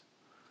classes?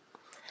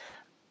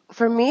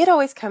 For me, it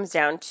always comes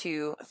down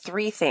to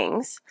three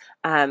things: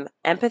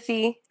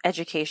 empathy,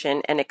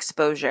 education, and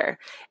exposure.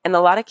 And a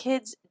lot of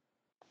kids,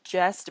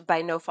 just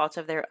by no fault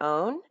of their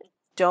own,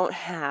 don't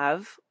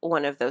have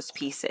one of those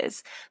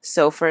pieces.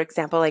 So, for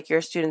example, like your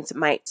students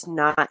might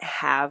not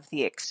have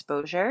the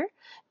exposure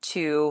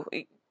to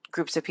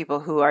groups of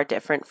people who are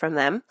different from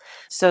them.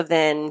 So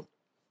then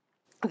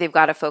they've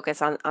got to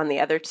focus on the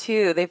other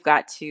two. They've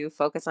got to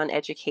focus on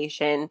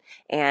education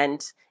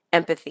and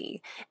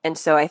empathy. And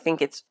so I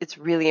think it's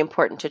really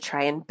important to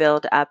try and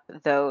build up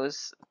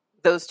those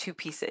two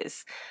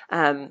pieces.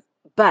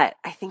 But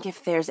I think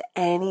if there's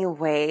any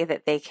way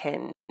that they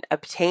can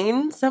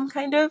obtain some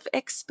kind of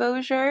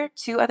exposure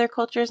to other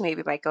cultures,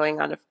 maybe by going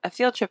on a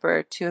field trip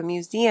or to a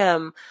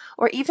museum,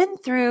 or even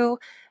through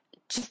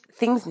just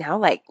things now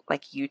like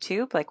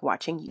YouTube, like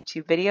watching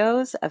YouTube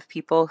videos of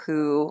people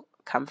who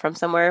come from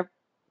somewhere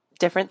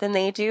different than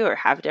they do or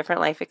have a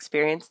different life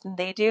experience than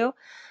they do,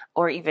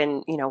 or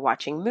even,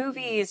 watching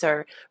movies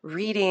or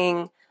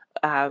reading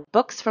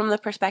books from the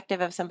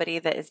perspective of somebody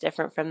that is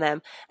different from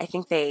them. I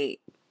think they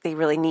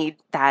really need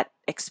that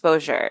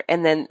exposure.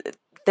 And then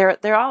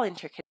they're all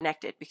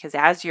interconnected, because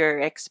as you're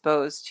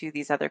exposed to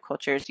these other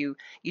cultures, you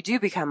do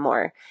become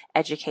more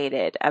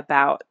educated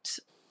about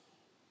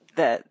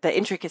the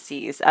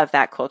intricacies of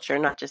that culture,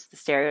 not just the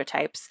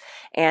stereotypes.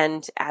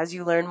 And as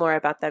you learn more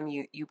about them,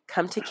 you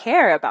come to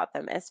care about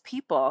them as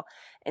people.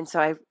 And so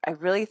I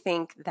really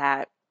think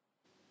that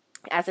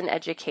as an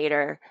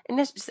educator, and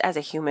just as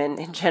a human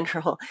in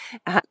general,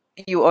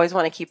 you always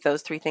want to keep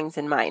those three things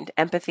in mind: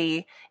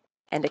 empathy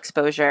and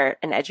exposure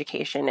and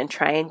education, and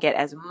try and get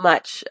as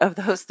much of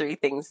those three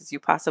things as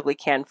you possibly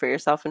can for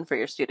yourself and for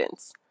your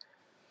students.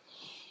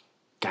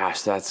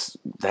 Gosh, that's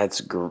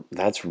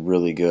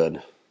really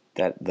good.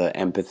 That the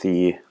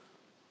empathy,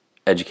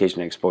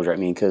 education, and exposure. I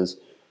mean, because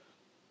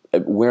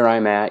where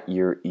I'm at,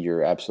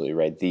 you're absolutely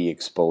right. The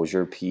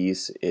exposure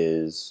piece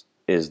is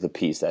the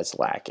piece that's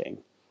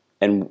lacking.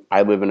 And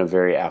I live in a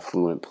very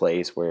affluent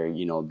place where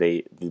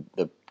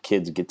the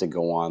kids get to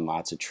go on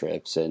lots of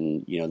trips,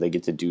 and they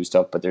get to do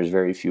stuff, but there's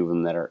very few of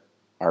them that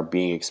are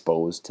being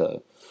exposed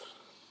to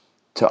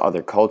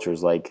other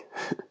cultures. Like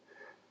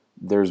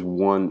there's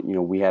one,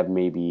 we have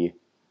maybe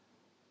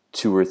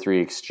two or three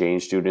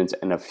exchange students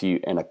and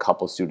a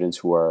couple students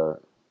who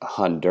are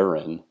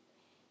Honduran,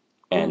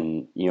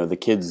 Mm, and the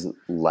kids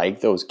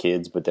like those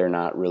kids, but they're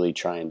not really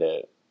trying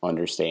to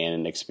understand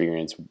and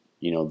experience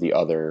the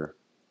other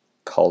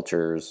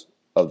cultures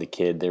of the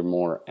kid. They're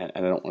more, and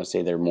I don't want to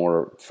say they're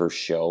more for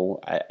show.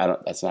 I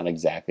don't, that's not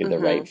exactly the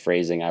hmm right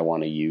phrasing I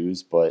want to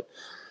use, but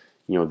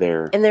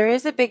they're And there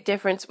is a big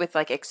difference with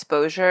like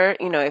exposure.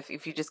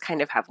 If you just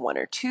kind of have one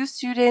or two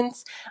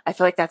students, I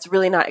feel like that's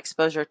really not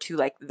exposure to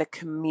like the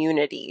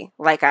community.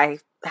 Like I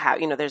have,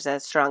 there's a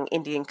strong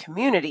Indian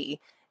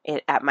community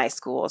at my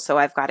school, so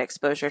I've got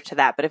exposure to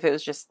that. But if it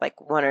was just like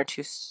one or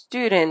two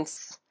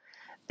students,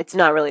 it's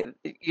not really,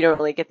 you don't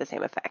really get the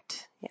same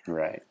effect. Yeah.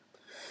 right.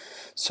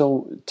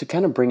 So to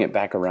kind of bring it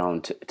back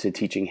around to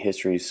teaching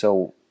history,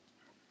 so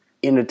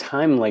in a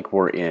time like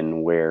we're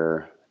in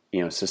where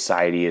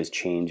society is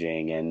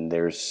changing and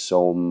there's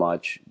so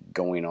much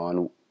going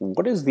on,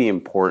 what is the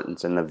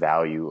importance and the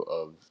value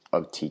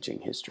of teaching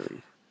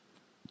history?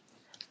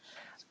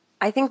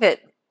 I think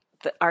that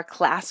our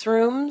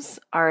classrooms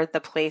are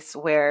the place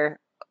where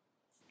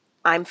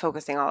I'm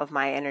focusing all of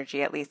my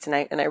energy, at least, and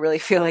I really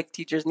feel like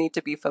teachers need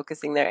to be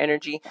focusing their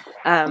energy.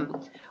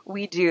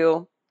 We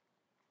do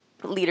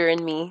Leader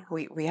in Me.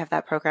 We have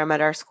that program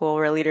at our school.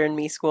 We're a Leader in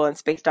Me school, and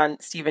it's based on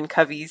Stephen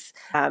Covey's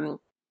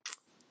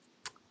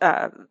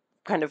uh,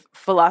 kind of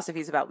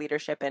philosophies about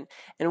leadership. And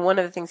one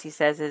of the things he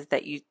says is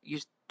that you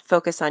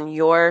focus on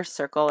your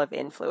circle of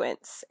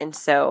influence. And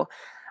so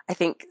I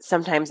think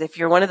sometimes if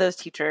you're one of those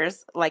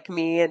teachers like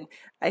me, and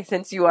I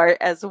sense you are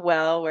as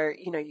well, where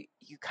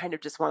you kind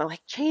of just want to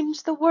like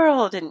change the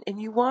world, and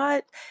you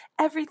want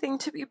everything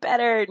to be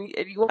better, and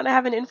you want to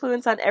have an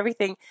influence on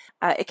everything,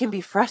 it can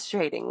be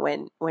frustrating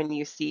when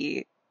you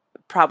see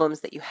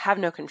problems that you have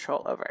no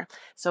control over.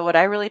 So what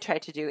I really try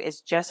to do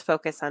is just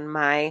focus on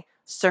my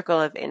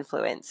circle of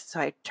influence. So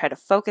I try to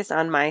focus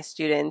on my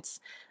students,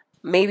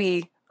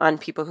 maybe on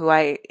people who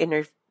I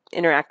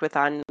interact with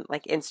on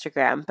like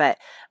Instagram, but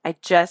I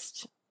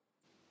just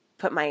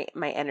put my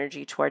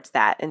energy towards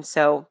that. And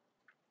so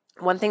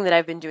one thing that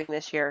I've been doing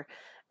this year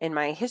in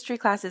my history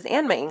classes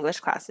and my English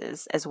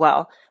classes as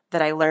well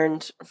that I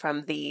learned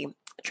from the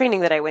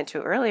training that I went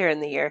to earlier in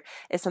the year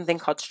is something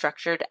called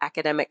structured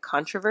academic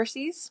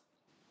controversies.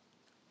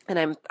 And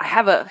I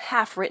have a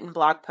half written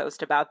blog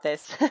post about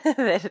this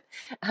that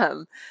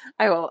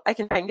I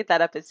can try and get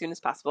that up as soon as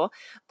possible.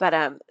 But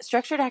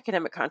structured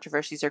academic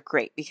controversies are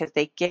great because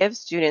they give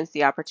students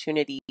the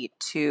opportunity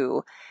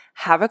to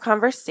have a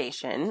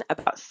conversation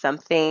about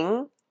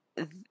something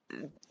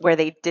where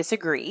they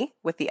disagree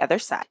with the other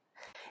side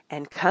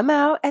and come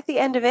out at the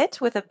end of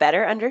it with a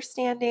better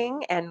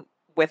understanding and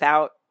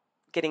without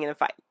getting in a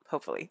fight,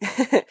 hopefully.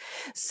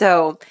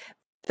 So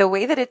the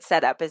way that it's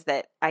set up is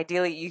that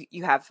ideally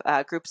you have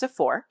groups of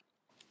four.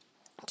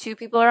 Two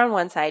people are on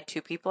one side,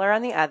 two people are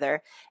on the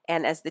other.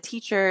 And as the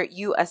teacher,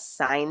 you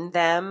assign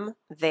them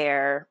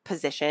their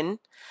position.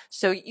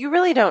 So you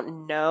really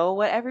don't know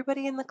what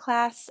everybody in the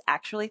class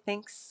actually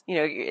thinks. You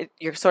know,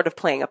 you're sort of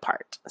playing a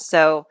part.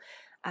 So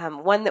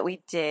one that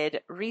we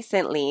did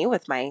recently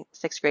with my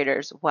sixth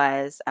graders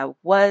was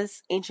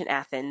ancient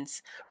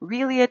Athens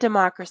really a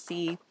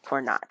democracy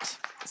or not?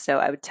 So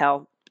I would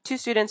tell two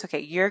students,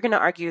 okay, you're going to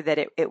argue that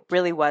it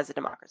really was a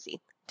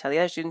democracy. Tell the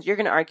other students, you're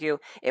going to argue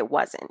it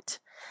wasn't.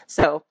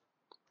 So,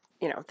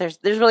 there's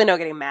really no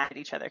getting mad at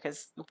each other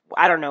because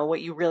I don't know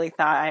what you really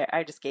thought.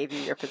 I just gave you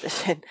your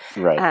position.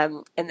 Right.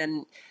 And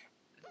then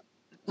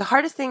the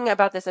hardest thing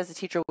about this as a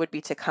teacher would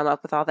be to come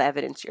up with all the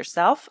evidence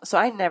yourself. So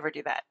I never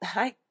do that.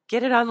 I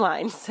get it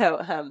online.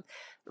 So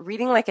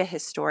Reading Like a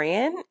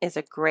Historian is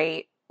a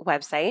great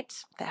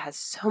website that has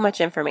so much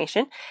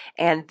information,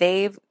 and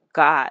they've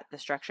got the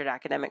structured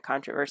academic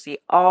controversy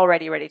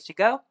already ready to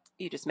go.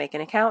 You just make an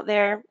account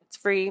there. It's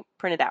free.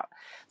 Print it out.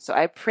 So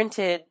I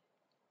printed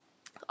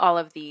all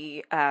of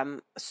the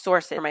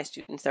sources for my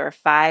students. There were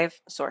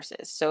 5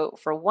 sources. So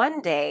for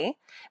one day,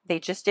 they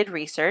just did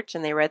research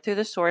and they read through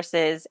the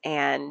sources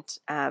and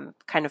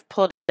kind of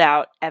pulled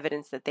out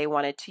evidence that they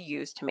wanted to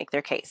use to make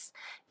their case.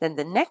 Then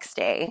the next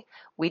day,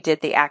 we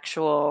did the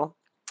actual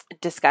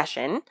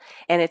discussion,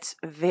 and it's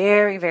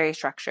very, very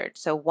structured.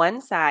 So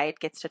one side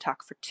gets to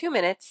talk for 2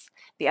 minutes.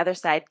 The other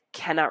side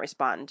cannot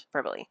respond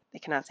verbally. They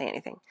cannot say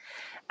anything.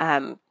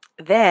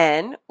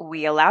 Then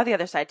we allow the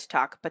other side to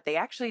talk, but they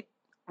actually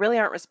really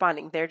aren't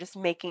responding. They're just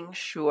making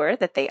sure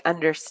that they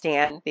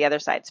understand the other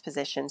side's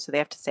position. So they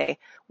have to say,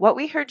 what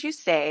we heard you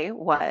say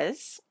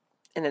was,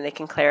 and then they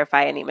can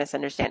clarify any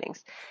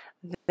misunderstandings.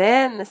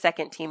 Then the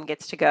second team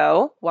gets to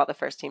go while the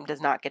first team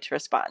does not get to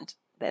respond.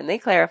 Then they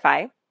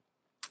clarify.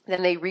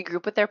 Then they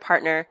regroup with their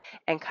partner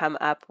and come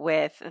up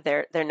with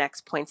their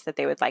next points that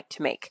they would like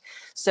to make.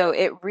 So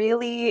it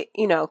really,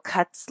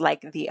 cuts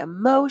like the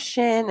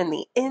emotion and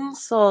the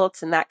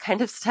insults and that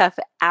kind of stuff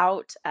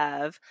out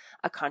of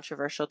a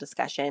controversial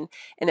discussion.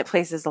 And it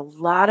places a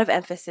lot of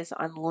emphasis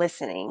on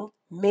listening,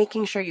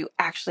 making sure you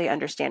actually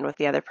understand what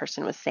the other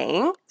person was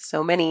saying.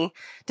 So many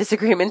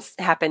disagreements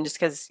happen just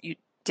because you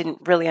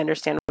didn't really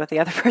understand what the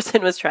other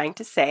person was trying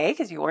to say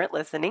because you weren't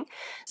listening.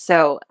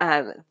 So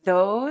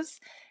those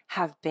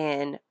have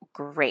been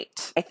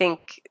great. I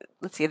think,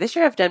 let's see, this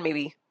year I've done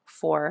maybe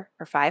 4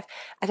 or 5.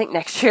 I think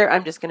next year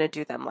I'm just going to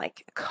do them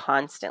like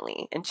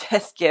constantly and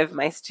just give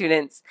my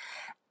students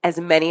as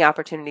many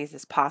opportunities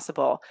as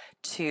possible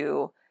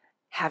to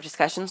have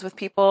discussions with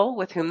people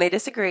with whom they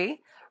disagree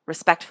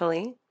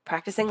respectfully,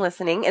 practicing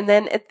listening. And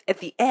then at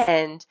the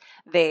end,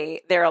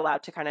 they're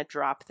allowed to kind of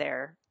drop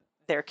their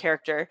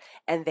character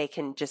and they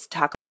can just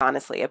talk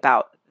honestly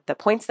about the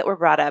points that were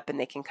brought up, and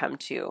they can come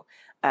to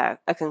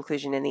a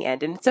conclusion in the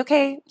end. And it's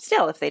okay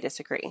still if they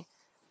disagree.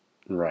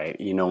 Right.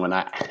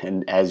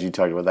 And as you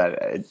talked about that,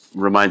 it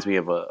reminds me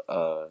of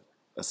a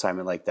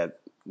assignment like that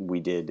we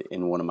did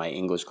in one of my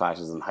English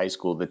classes in high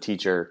school. The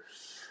teacher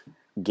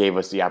gave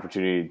us the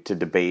opportunity to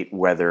debate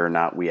whether or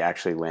not we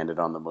actually landed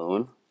on the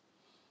moon.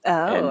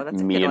 Oh,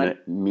 that's a good one.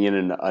 Me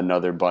and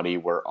another buddy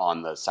were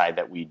on the side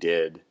that we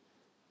did,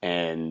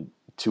 and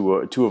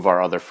two of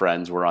our other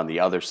friends were on the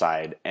other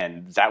side,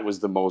 and that was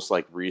the most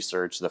like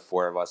research the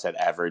 4 of us had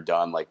ever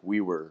done. Like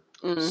we were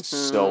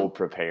so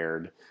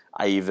prepared.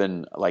 I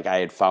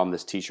had found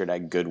this T-shirt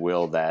at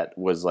Goodwill that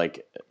was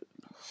like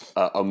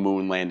a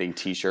moon landing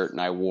T-shirt,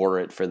 and I wore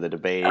it for the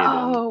debate.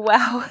 Oh,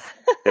 wow.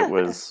 it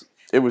was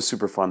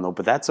super fun though.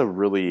 But that's a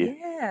really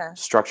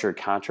structured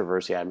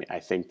controversy. I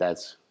think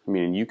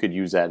you could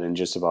use that in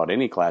just about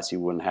any class. You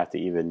wouldn't have to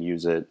even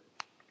use it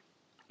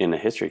in a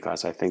history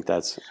class. I think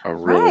that's a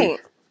really,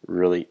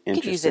 really interesting.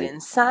 You could use it in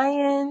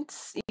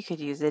science. You could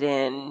use it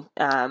in,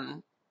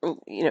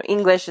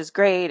 English is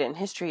great and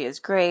history is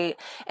great.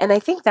 And I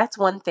think that's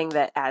one thing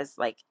that as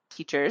like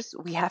teachers,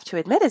 we have to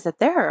admit is that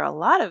there are a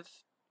lot of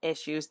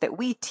issues that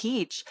we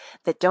teach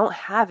that don't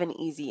have an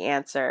easy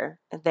answer.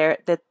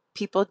 That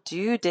people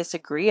do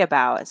disagree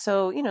about.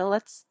 So,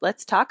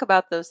 let's talk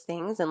about those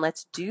things and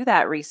let's do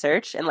that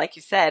research. And like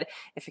you said,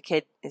 if a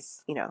kid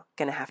is, going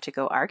to have to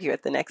go argue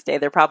it the next day,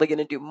 they're probably going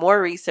to do more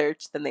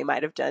research than they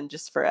might have done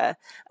just for a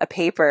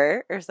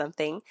paper or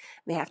something.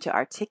 They have to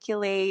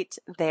articulate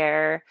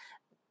their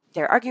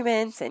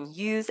arguments and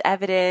use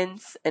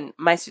evidence. And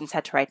my students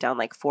had to write down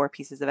like 4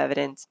 pieces of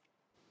evidence.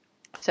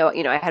 So,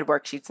 I had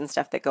worksheets and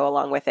stuff that go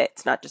along with it.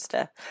 It's not just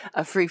a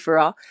free for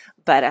all,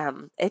 but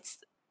it's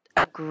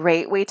a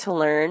great way to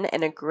learn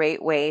and a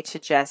great way to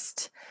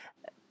just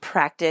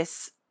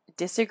practice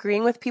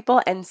disagreeing with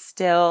people and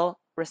still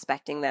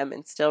respecting them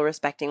and still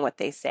respecting what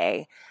they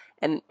say.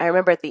 And I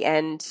remember at the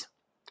end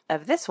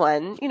of this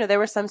one, there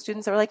were some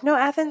students that were like, no,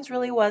 Athens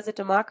really was a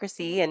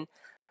democracy, and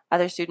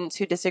other students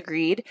who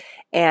disagreed.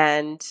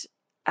 And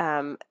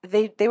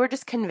they were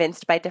just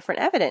convinced by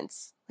different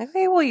evidence. Like,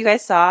 okay, well, you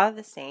guys saw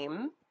the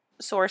same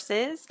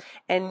sources,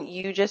 and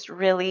you just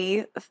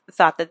really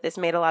thought that this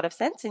made a lot of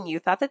sense, and you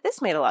thought that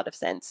this made a lot of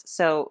sense.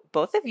 So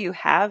both of you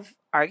have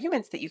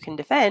arguments that you can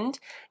defend.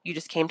 You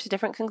just came to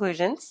different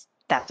conclusions.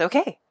 That's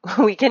okay.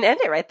 We can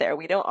end it right there.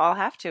 We don't all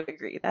have to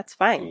agree. That's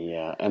fine.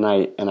 Yeah, and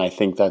I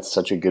think that's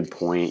such a good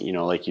point,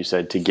 like you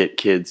said, to get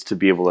kids to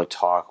be able to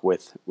talk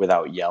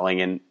without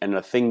yelling. And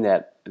the thing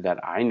that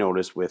I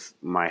notice with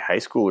my high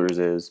schoolers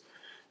is,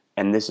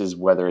 and this is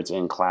whether it's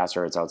in class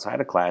or it's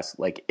outside of class,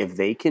 like if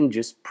they can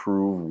just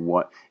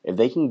if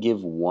they can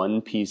give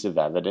one piece of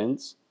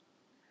evidence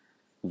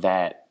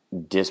that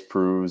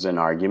disproves an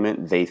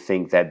argument, they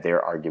think that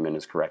their argument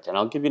is correct. And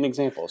I'll give you an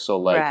example. So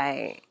like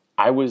Right.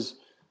 I was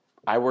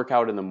I work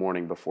out in the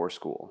morning before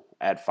school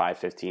at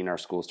 5:15. Our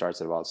school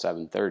starts at about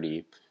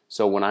 7:30.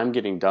 So when I'm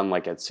getting done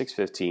like at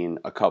 6:15,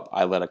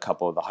 I let a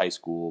couple of the high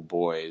school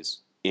boys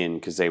in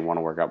because they want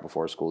to work out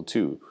before school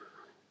too.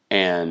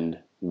 And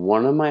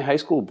one of my high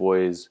school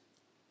boys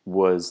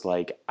was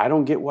like, "I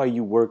don't get why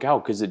you work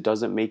out because it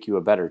doesn't make you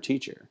a better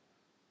teacher."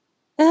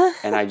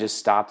 And I just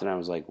stopped and I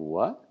was like,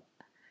 "What?"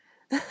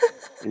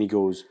 And he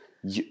goes,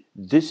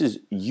 "This is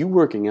you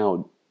working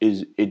out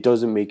is it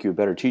doesn't make you a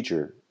better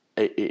teacher.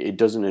 It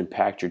doesn't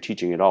impact your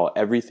teaching at all.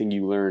 Everything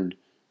you learned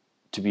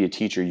to be a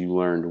teacher, you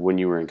learned when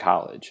you were in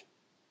college."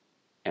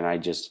 And I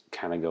just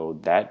kind of go,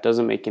 "That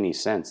doesn't make any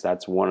sense. Yeah.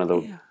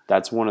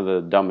 That's one of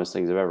the dumbest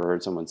things I've ever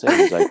heard someone say."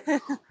 He's like,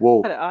 What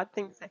 "Well, an odd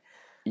thing to say.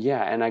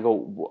 yeah." And I go,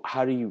 "Well,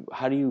 how do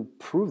you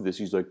prove this?"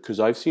 He's like, "Because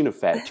I've seen a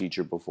fat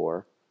teacher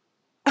before."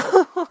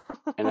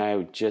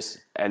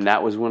 And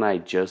that was when I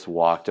just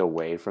walked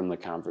away from the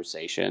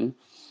conversation.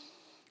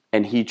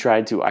 And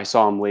I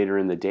saw him later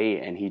in the day,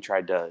 and he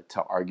tried to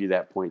argue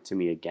that point to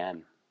me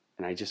again.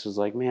 And I just was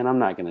like, man, I'm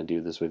not going to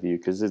do this with you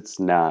because it's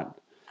not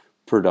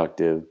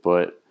productive.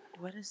 But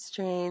What is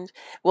strange.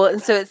 Well,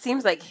 and so it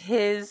seems like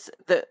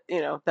the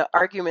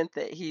argument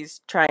that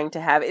he's trying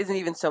to have isn't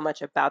even so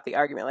much about the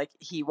argument. Like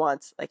he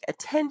wants like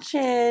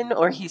attention,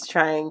 or he's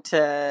trying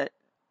to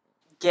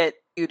get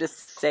you to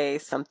say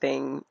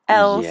something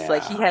else.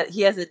 Like yeah,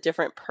 he has a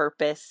different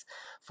purpose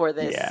for yeah,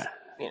 this,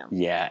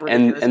 yeah.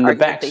 And ridiculous and the argument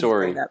that he's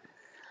bringing backstory, up.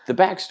 the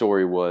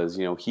backstory was,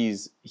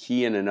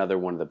 he and another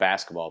one of the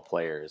basketball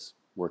players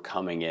were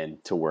coming in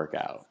to work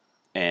out,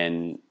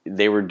 and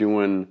they were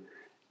doing.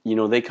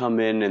 They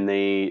come in and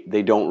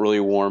they don't really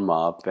warm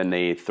up and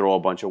they throw a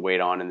bunch of weight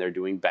on and they're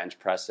doing bench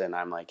press, and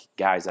I'm like,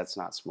 guys, that's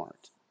not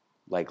smart.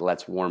 Like,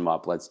 let's warm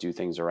up, let's do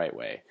things the right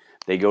way.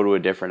 They go to a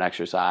different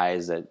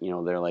exercise that,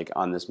 they're like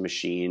on this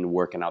machine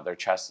working out their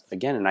chest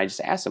again, and I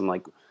just asked them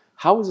like,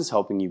 how is this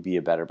helping you be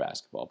a better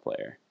basketball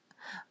player?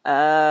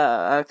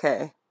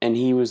 Okay. And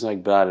he was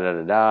like, da da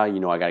da da.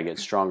 I got to get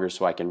stronger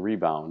so I can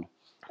rebound.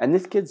 And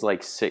this kid's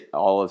like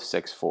all of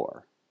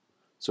 6'4".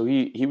 So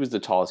he was the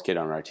tallest kid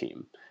on our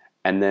team.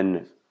 And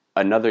then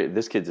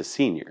this kid's a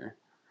senior.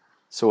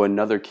 So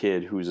another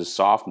kid who's a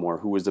sophomore,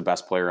 who was the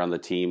best player on the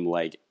team,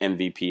 like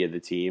MVP of the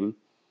team,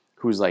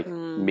 who's like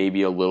Mm,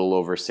 maybe a little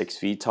over 6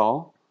 feet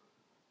tall.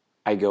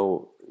 I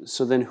go,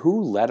 so then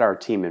who led our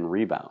team in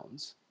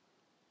rebounds?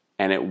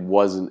 And it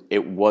wasn't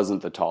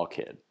the tall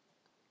kid.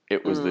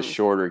 It was the mm,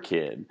 shorter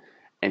kid.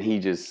 And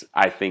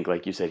I think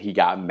like you said, he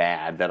got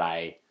mad that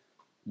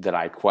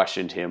I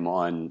questioned him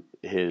on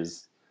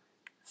his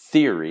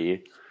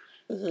theory.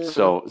 mhm.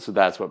 So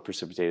that's what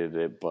precipitated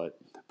it. But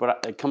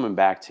coming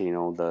back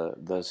to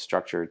the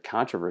structured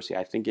controversy,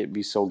 I think it'd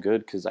be so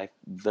good because I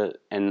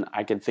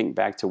can think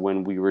back to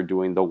when we were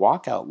doing the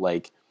walkout,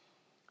 like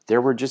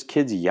there were just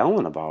kids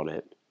yelling about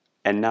it,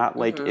 and not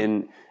like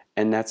Mhm.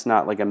 and that's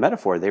not like a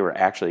metaphor. They were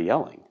actually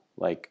yelling,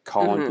 like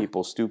calling Mhm.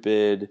 people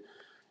stupid,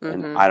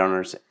 and Mhm. I don't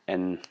understand.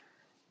 And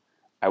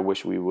I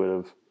wish we would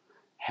have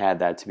had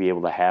that to be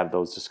able to have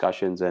those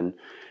discussions, and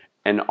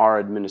our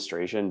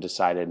administration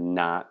decided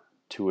not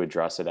to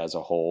address it as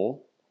a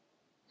whole,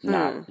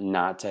 Hmm.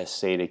 not to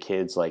say to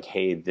kids like,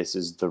 hey, this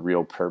is the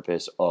real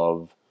purpose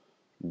of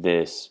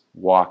this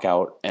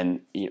walkout.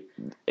 And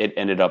it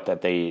ended up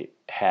that they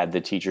had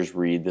the teachers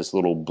read this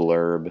little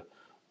blurb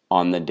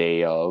on the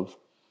day of.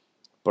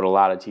 But a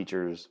lot of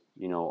teachers,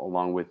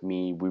 along with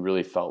me, we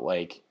really felt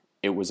like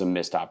it was a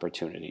missed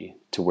opportunity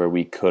to where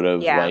we could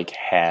have Yeah. like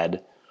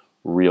had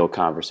real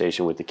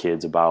conversation with the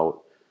kids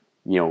about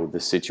the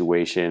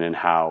situation and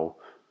how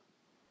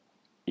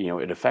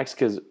it affects,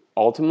 because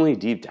ultimately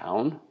deep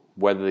down,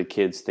 whether the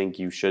kids think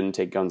you shouldn't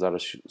take guns out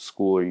of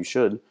school or you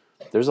should,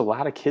 there's a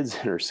lot of kids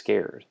that are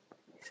scared.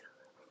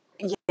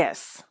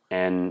 Yes.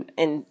 And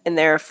And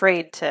they're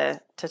afraid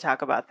to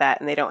talk about that,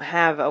 and they don't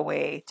have a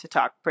way to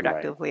talk right,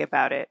 productively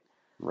about it.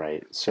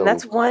 Right. And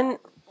that's So, one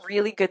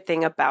really good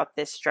thing about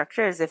this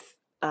structure is if,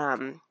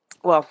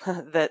 well,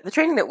 the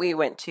training that we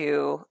went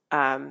to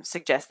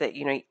suggests that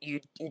you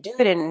do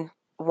it in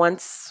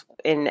once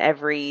in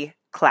every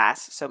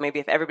class. So maybe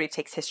if everybody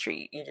takes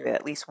history, you do it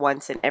at least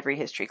once in every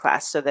history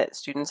class, so that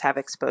students have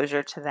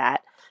exposure to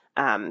that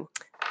um,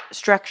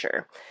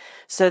 structure.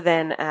 So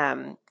then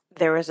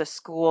there was a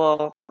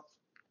school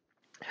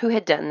who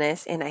had done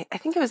this, and I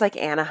think it was like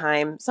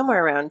Anaheim,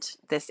 somewhere around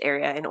this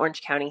area in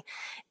Orange County,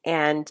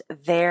 and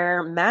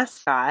their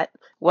mascot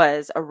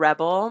was a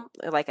rebel,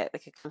 like a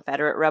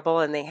Confederate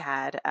rebel, and they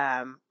had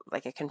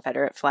like a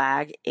Confederate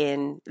flag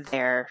in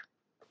their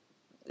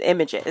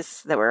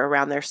images that were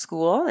around their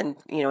school, and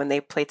and they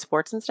played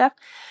sports and stuff.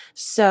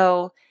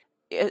 So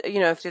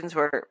if students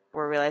were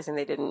realizing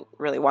they didn't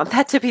really want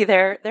that to be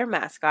their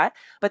mascot,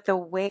 but the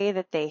way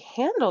that they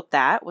handled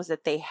that was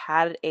that they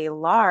had a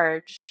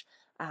large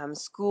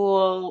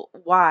school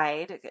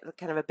wide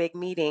kind of a big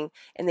meeting,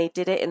 and they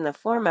did it in the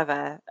form of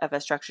a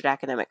structured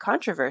academic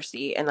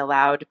controversy, and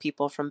allowed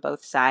people from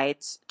both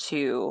sides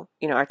to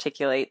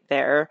articulate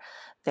their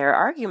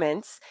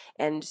arguments.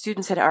 And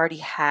students had already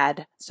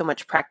had so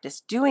much practice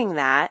doing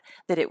that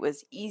it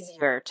was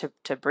easier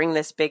to bring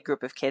this big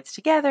group of kids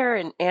together,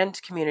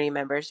 and community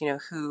members,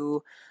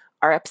 who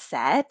are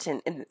upset,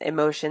 and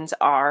emotions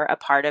are a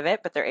part of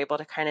it, but they're able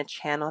to kind of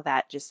channel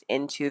that just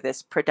into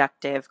this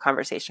productive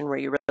conversation where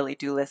you really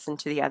do listen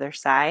to the other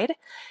side.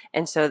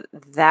 And so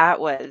that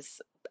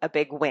was a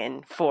big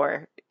win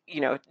for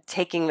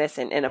taking this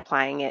and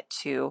applying it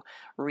to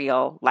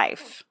real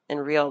life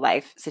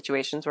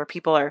situations where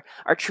people are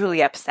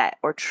truly upset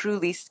or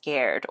truly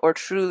scared or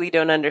truly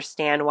don't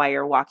understand why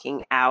you're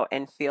walking out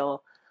and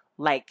feel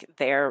like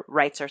their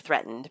rights are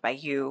threatened by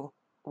you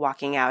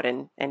walking out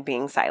and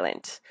being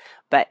silent.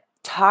 But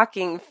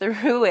talking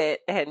through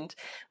it and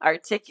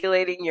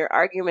articulating your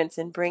arguments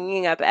and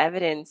bringing up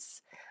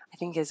evidence, I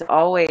think, is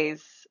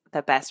always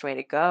the best way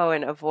to go.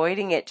 And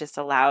avoiding it just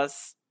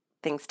allows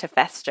things to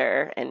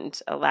fester and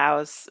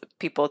allows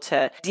people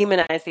to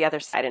demonize the other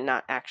side and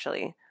not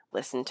actually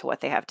listen to what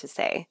they have to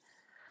say.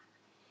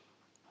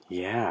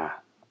 yeah.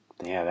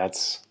 Yeah,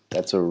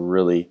 that's a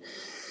really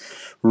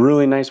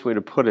really nice way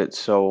to put it.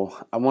 So,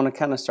 I want to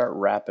kind of start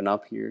wrapping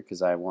up here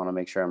because I want to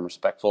make sure I'm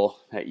respectful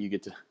that you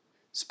get to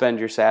spend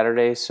your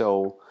Saturday.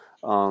 So,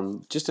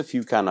 just a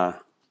few kind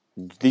of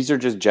these are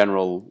just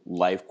general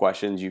life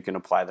questions. You can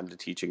apply them to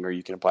teaching or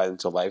you can apply them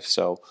to life.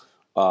 So,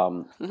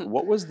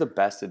 what was the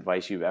best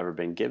advice you've ever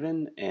been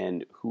given,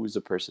 and who was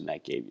the person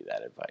that gave you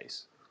that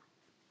advice?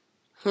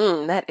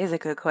 That is a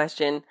good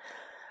question.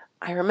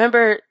 I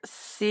remember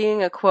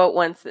seeing a quote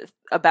once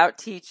about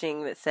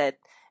teaching that said,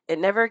 "It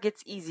never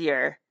gets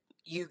easier,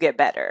 you get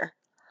better."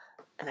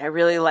 And I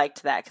really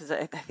liked that because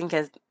I think,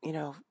 as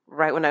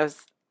right when I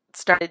was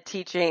started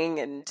teaching,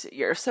 and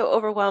you're so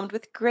overwhelmed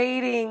with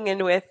grading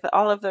and with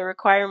all of the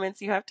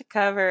requirements you have to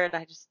cover, and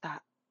I just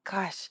thought,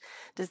 gosh,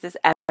 does this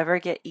ever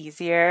get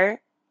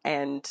easier?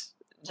 And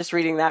just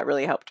reading that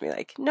really helped me.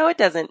 Like, no, it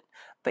doesn't,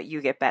 but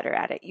you get better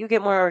at it. You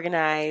get more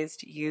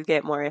organized, you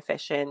get more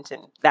efficient,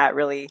 and that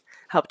really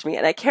helped me.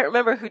 And I can't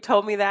remember who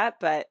told me that,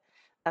 but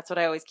that's what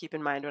I always keep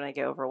in mind when I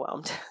get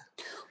overwhelmed.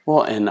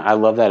 Well, and I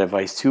love that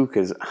advice too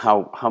because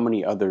how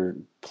many other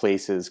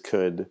places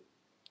could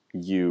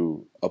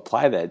you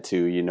apply that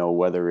to,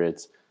 whether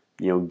it's,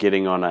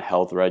 getting on a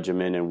health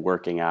regimen and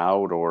working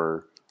out,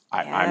 or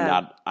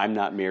Yeah, I'm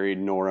not married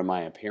nor am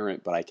I a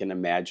parent, but I can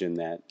imagine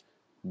that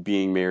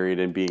being married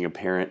and being a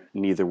parent,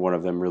 neither one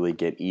of them really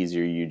get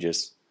easier. You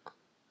just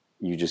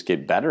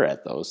get better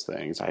at those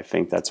things. I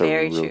think that's a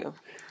very true.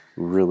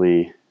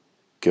 really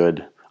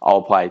good. I'll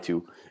apply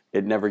to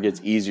it never gets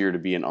easier to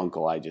be an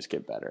uncle. I just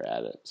get better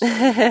at it. So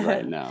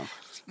right now.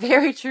 It's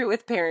very true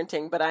with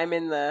parenting, but I'm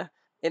in the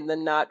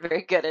not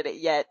very good at it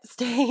yet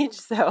stage,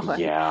 so I'm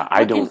Yeah,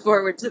 looking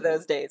forward to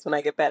those days when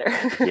I get better.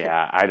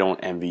 I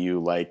don't envy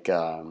you. Like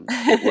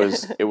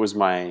it was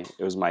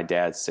my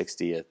dad's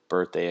 60th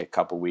birthday a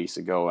couple weeks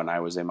ago, and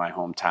I was in my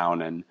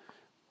hometown, and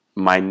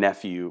my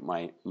nephew,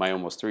 my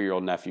almost 3-year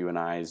old nephew, and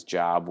I's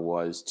job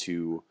was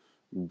to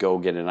go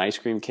get an ice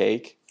cream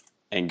cake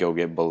and go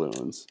get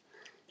balloons.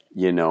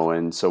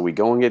 And so we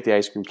go and get the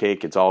ice cream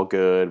cake. It's all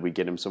good. We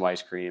get him some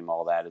ice cream,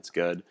 all that. It's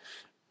good.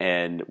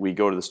 And we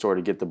go to the store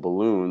to get the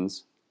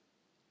balloons,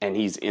 and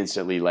he's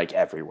instantly like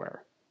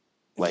everywhere,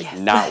 like Yes.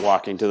 not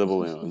walking to the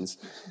balloons.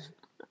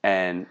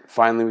 And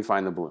finally, we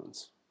find the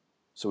balloons.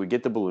 So we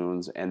get the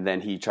balloons, and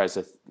then he tries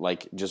to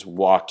like just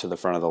walk to the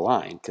front of the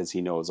line because he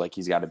knows like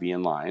he's got to be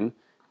in line.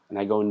 And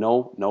I go,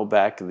 no, no,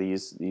 Beck,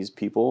 these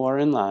people are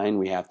in line.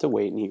 We have to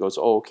wait. And he goes,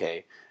 oh,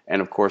 okay.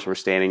 And of course, we're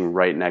standing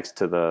right next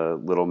to the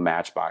little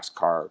Matchbox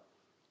car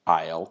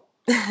aisle.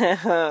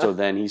 So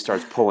then he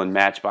starts pulling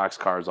Matchbox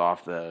cars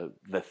off the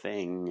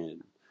thing.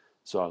 And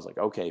so I was like,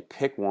 okay,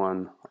 pick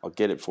one. I'll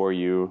get it for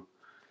you.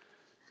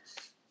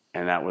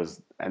 And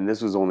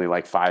this was only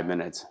like 5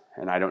 minutes.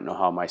 And I don't know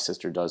how my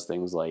sister does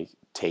things like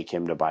take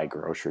him to buy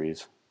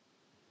groceries.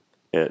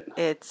 It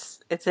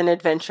It's an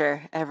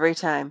adventure every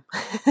time.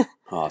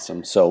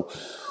 Awesome. So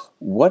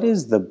What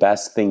is the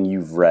best thing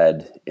you've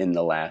read in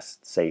the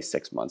last, say,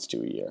 6 months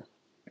to a year?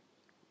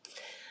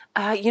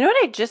 You know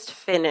what I just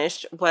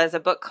finished was a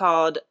book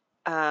called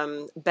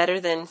Better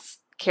Than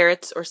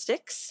Carrots or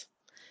Sticks,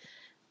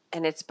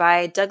 and it's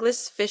by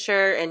Douglas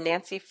Fisher and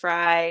Nancy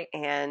Fry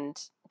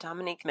and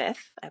Dominique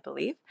Myth, I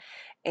believe.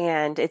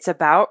 And it's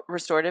about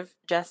restorative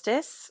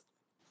justice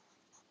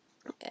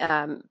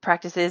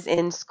practices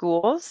in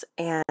schools,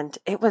 and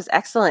it was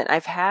excellent.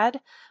 I've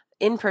had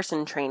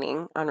in-person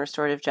training on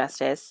restorative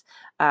justice,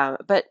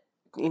 but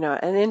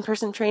an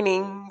in-person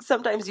training,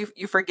 sometimes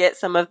you forget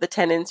some of the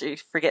tenets or you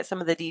forget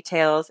some of the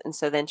details, and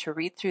so then to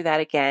read through that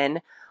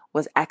again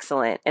was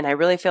excellent. And I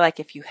really feel like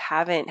if you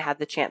haven't had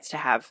the chance to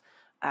have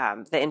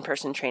the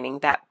in-person training,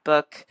 that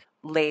book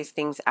lays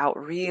things out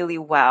really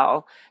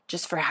well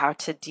just for how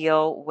to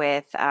deal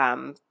with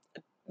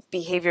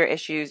behavior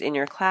issues in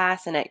your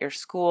class and at your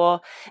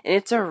school. And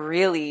it's a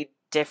really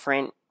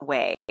different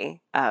way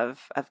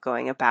of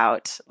going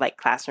about like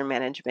classroom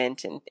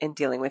management and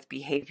dealing with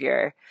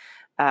behavior.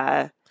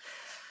 Uh,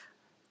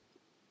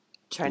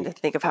 Trying to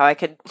think of how I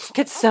could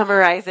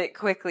summarize it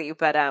quickly,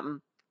 but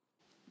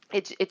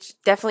it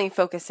definitely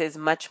focuses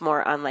much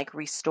more on like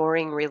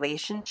restoring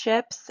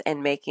relationships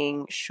and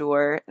making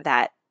sure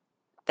that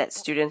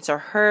students are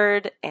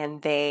heard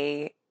and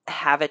they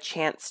have a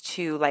chance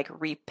to like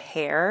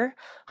repair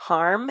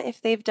harm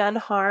if they've done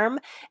harm,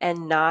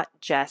 and not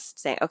just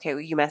saying, okay,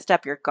 well, you messed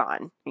up, you're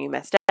gone. You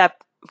messed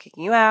up, I'm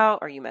kicking you out,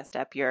 or you messed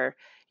up, you're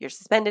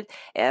suspended.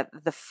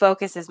 The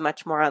focus is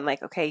much more on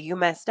like, okay, you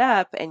messed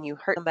up and you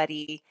hurt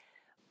somebody.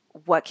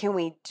 What can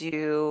we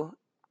do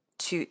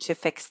to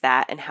fix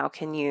that, and how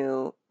can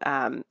you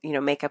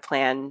make a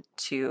plan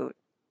to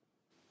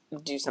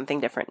do something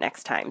different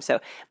next time. So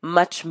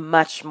much,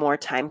 much more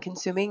time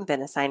consuming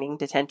than assigning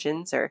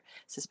detentions or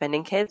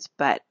suspending kids,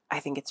 but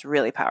I think it's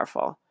really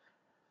powerful.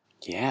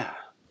 Yeah.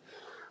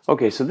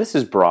 Okay, so this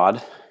is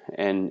broad,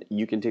 and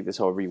you can take this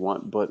however you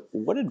want, but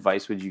what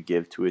advice would you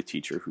give to a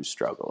teacher who's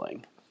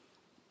struggling?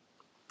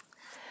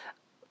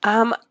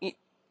 Um,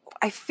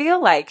 I feel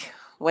like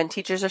when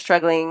teachers are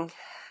struggling,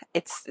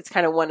 it's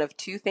kind of one of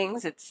two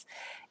things. It's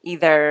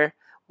either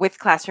with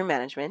classroom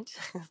management,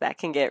 that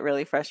can get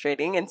really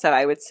frustrating, and so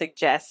I would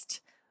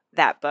suggest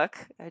that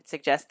book. I would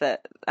suggest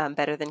that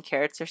Better Than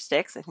Carrots or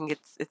Sticks. I think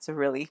it's a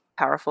really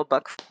powerful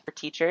book for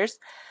teachers.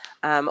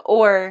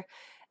 Or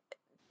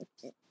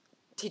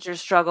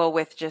teachers struggle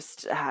with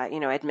just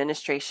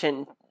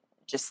administration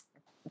just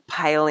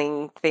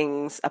piling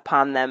things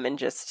upon them and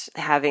just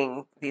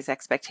having these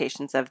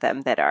expectations of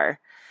them that are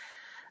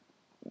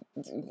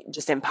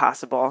just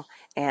impossible.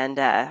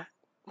 And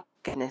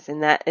goodness, in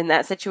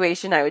that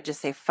situation, I would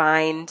just say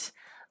find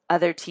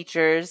other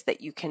teachers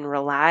that you can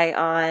rely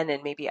on,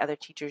 and maybe other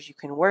teachers you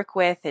can work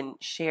with and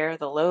share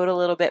the load a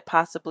little bit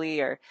possibly,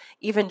 or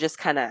even just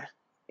kind of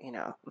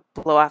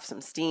blow off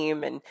some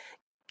steam and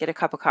get a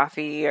cup of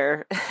coffee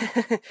or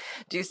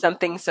do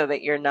something so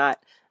that you're not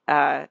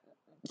uh,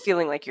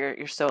 feeling like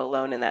you're so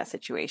alone in that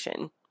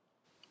situation.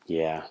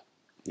 Yeah.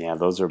 Yeah,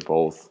 those are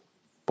both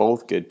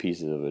good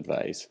pieces of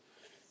advice.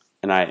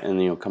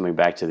 And coming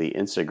back to the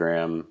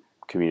Instagram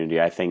community,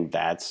 I think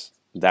that's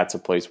a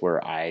place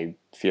where I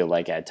feel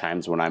like at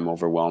times when I'm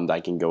overwhelmed,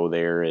 I can go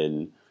there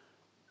and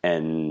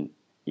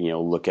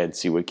look at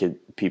see what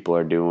people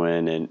are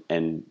doing,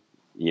 and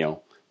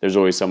there's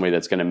always somebody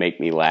that's going to make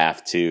me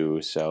laugh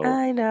too. So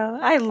I know.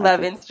 I I love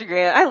think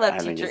Instagram. I love I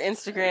think teacher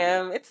it's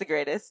Instagram. It's the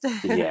greatest.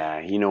 yeah,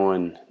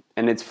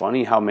 and it's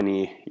funny how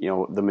many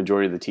the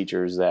majority of the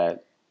teachers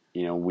that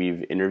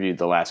we've interviewed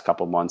the last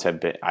couple months have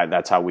been.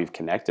 That's how we've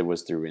connected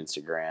was through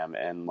Instagram,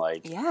 and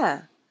like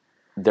Yeah.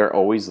 they're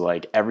always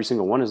like every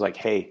single one is like,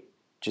 hey,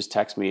 just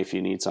text me if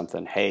you need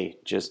something. Hey,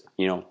 just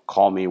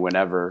call me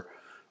whenever.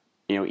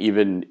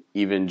 Even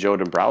Joe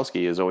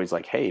Dombrowski is always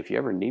like, hey, if you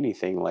ever need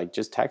anything, like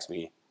just text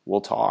me. We'll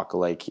talk.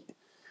 Like,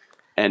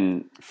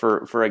 and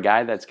for a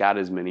guy that's got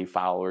as many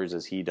followers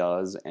as he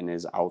does and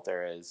is out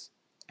there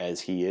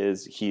as he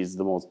is, he's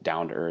the most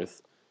down to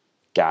earth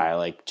guy.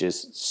 Like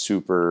just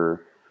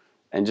super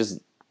and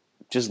just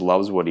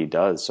loves what he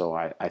does. So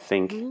I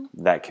think Mhm.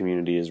 that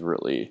community is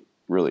really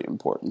really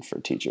important for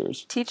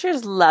teachers.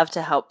 Teachers love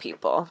to help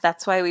people.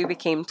 That's why we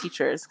became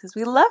teachers, because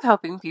we love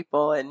helping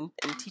people and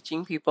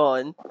teaching people.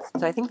 And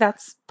so I think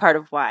that's part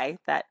of why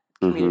that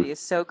Hmm. community is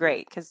so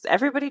great, because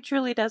everybody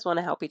truly does want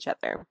to help each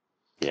other.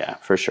 Yeah,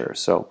 for sure.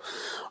 So,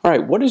 all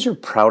right, what is your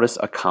proudest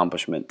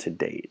accomplishment to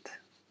date?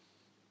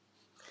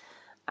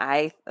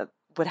 I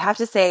would have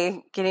to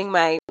say getting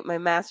my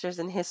master's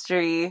in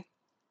history.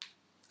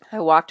 I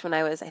walked when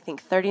I was, I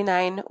think,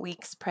 39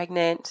 weeks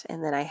pregnant,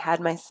 and then I had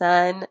my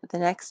son the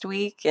next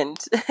week, and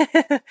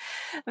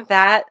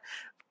that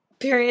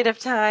period of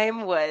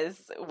time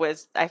was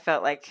I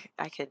felt like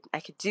I could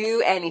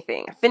do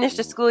anything. I finished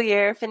a school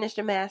year, finished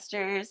a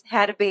master's,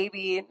 had a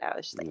baby, and I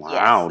was just like, yes,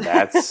 Wow,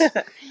 that's I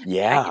can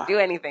yeah. do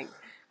anything.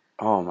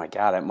 Oh my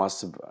God, it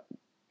must have.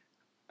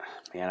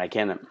 Man, I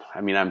can't.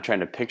 I mean, I'm trying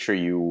to picture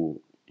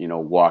you,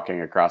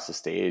 walking across the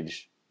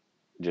stage,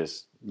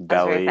 just I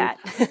was very belly. fat.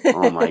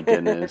 Oh my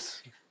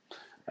goodness.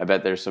 I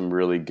bet there's some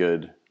really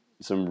good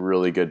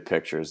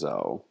pictures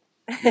though.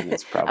 And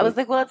it's I probably was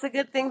like, well, it's a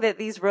good thing that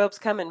these robes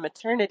come in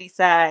maternity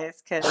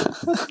size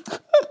because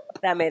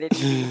that made it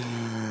easy.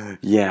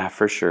 yeah,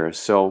 for sure.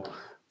 So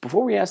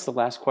before we ask the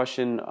last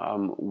question,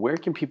 where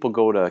can people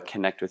go to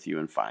connect with you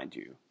and find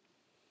you?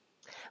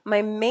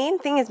 My main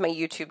thing is my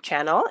YouTube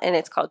channel, and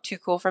it's called Too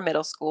Cool for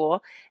Middle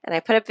School. And I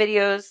put up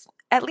videos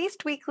at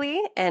least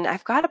weekly, and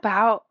I've got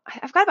about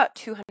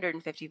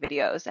 250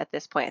 videos at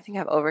this point. I think I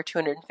have over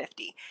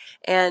 250.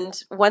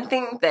 And one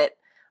thing that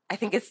I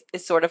think is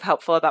sort of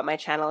helpful about my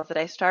channel is that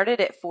I started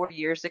it 4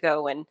 years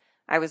ago when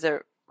I was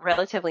a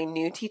relatively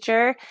new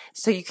teacher.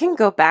 So you can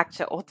go back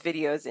to old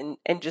videos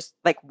and just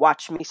like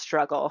watch me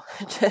struggle,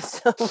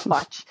 just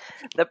watch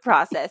the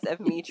process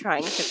of me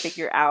trying to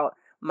figure out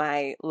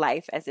my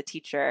life as a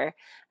teacher.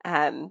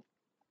 Um,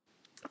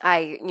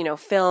 I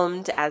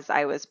filmed as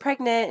I was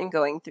pregnant and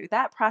going through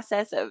that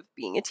process of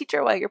being a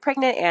teacher while you're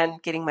pregnant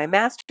and getting my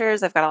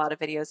master's. I've got a lot of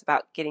videos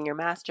about getting your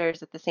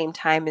master's at the same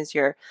time as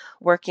you're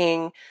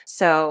working.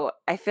 So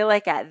I feel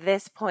like at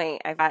this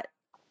point, I've got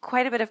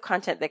quite a bit of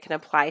content that can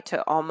apply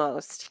to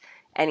almost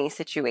any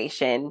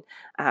situation.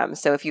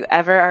 So if you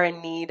ever are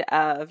in need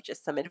of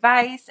just some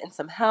advice and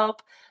some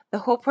help, the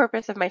whole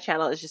purpose of my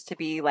channel is just to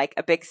be like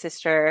a big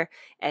sister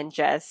and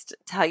just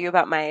tell you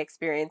about my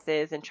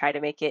experiences and try to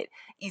make it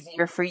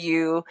easier for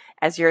you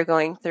as you're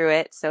going through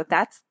it. So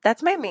that's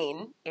my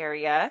main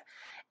area.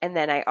 And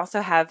then I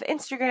also have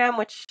Instagram,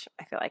 which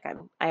I feel like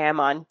I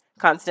am on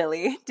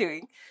constantly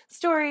doing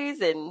stories,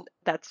 and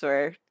that's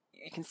where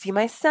you can see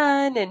my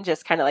son and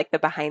just kind of like the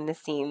behind the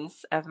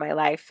scenes of my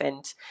life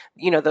and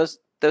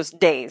those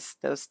days,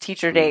 those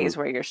teacher Hmm. days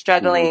where you're Hmm.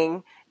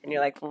 struggling and you're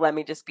like, let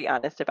me just be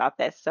honest about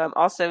this. So I'm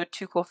also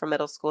Too Cool for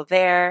Middle School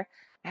there.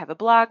 I have a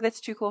blog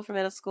that's Too Cool for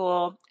Middle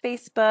School,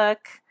 Facebook,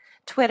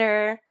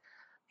 Twitter.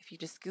 If you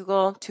just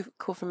Google Too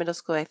Cool for Middle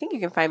School, I think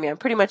you can find me on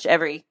pretty much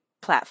every Right.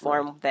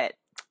 platform that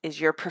is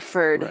your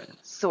preferred Right.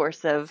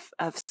 source of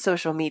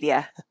social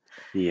media.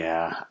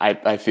 Yeah,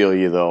 I feel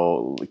you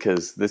though,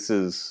 because this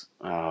is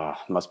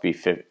must be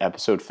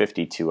episode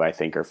 52, I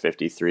think, or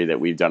 53 that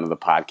we've done of the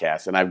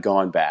podcast, and I've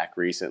gone back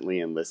recently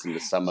and listened to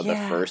some of the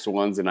Yeah. first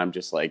ones, and I'm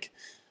just like,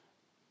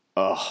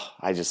 oh,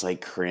 I just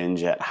like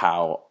cringe at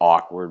how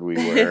awkward we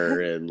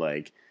were and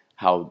like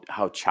how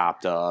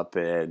chopped up,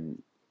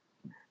 and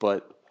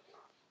but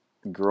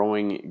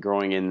growing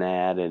in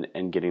that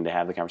and getting to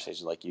have the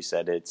conversation, like you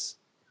said,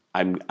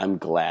 I'm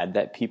glad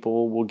that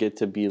people will get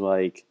to be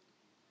like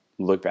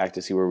look back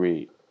to see where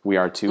we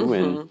are too,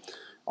 and Hmm.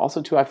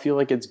 also too I feel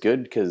like it's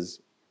good because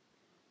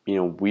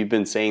we've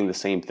been saying the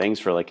same things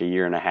for like a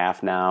year and a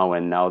half now,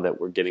 and now that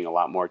we're getting a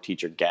lot more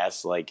teacher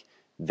guests, like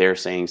they're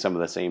saying some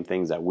of the same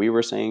things that we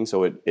were saying,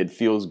 so it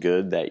feels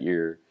good that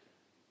you're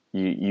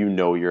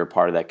a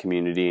part of that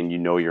community, and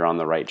you're on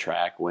the right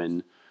track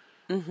when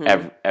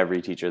Hmm.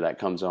 every teacher that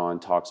comes on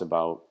talks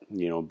about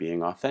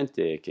being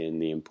authentic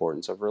and the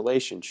importance of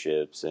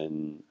relationships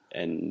and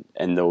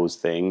those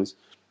things.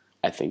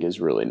 I think is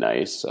really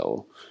nice.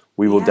 So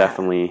Yeah.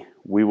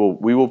 we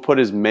will put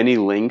as many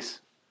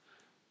links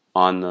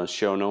on the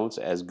show notes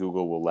as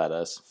Google will let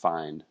us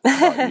find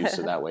about you,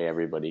 so that way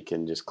everybody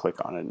can just click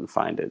on it and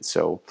find it.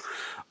 So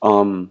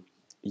um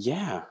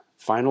yeah,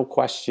 final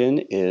question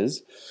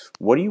is,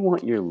 what do you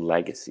want your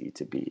legacy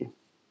to be?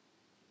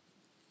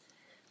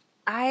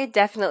 I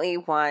definitely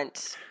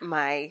want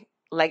my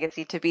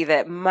legacy to be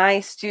that my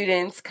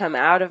students come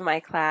out of my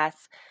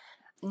class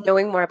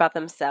knowing more about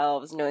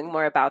themselves, knowing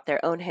more about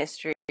their own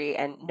history,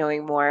 and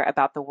knowing more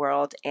about the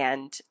world,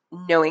 and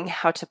knowing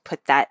how to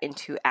put that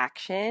into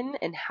action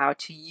and how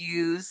to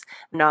use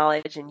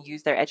knowledge and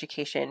use their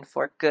education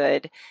for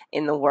good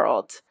in the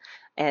world.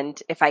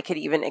 And if I could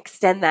even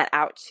extend that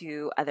out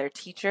to other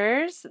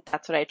teachers,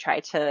 that's what I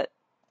try to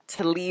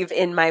leave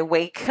in my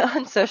wake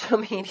on social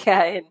media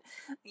and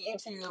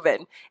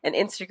YouTube and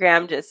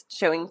Instagram, just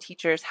showing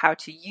teachers how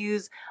to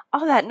use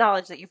all that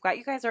knowledge that you've got.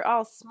 You guys are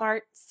all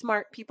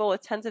smart people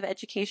with tons of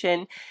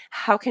education.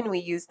 How can we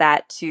use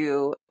that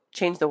to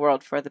change the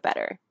world for the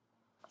better?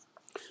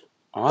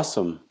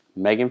 Awesome.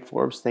 Megan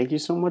Forbes, thank you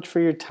so much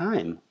for your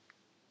time.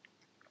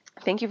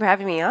 Thank you for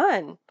having me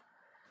on.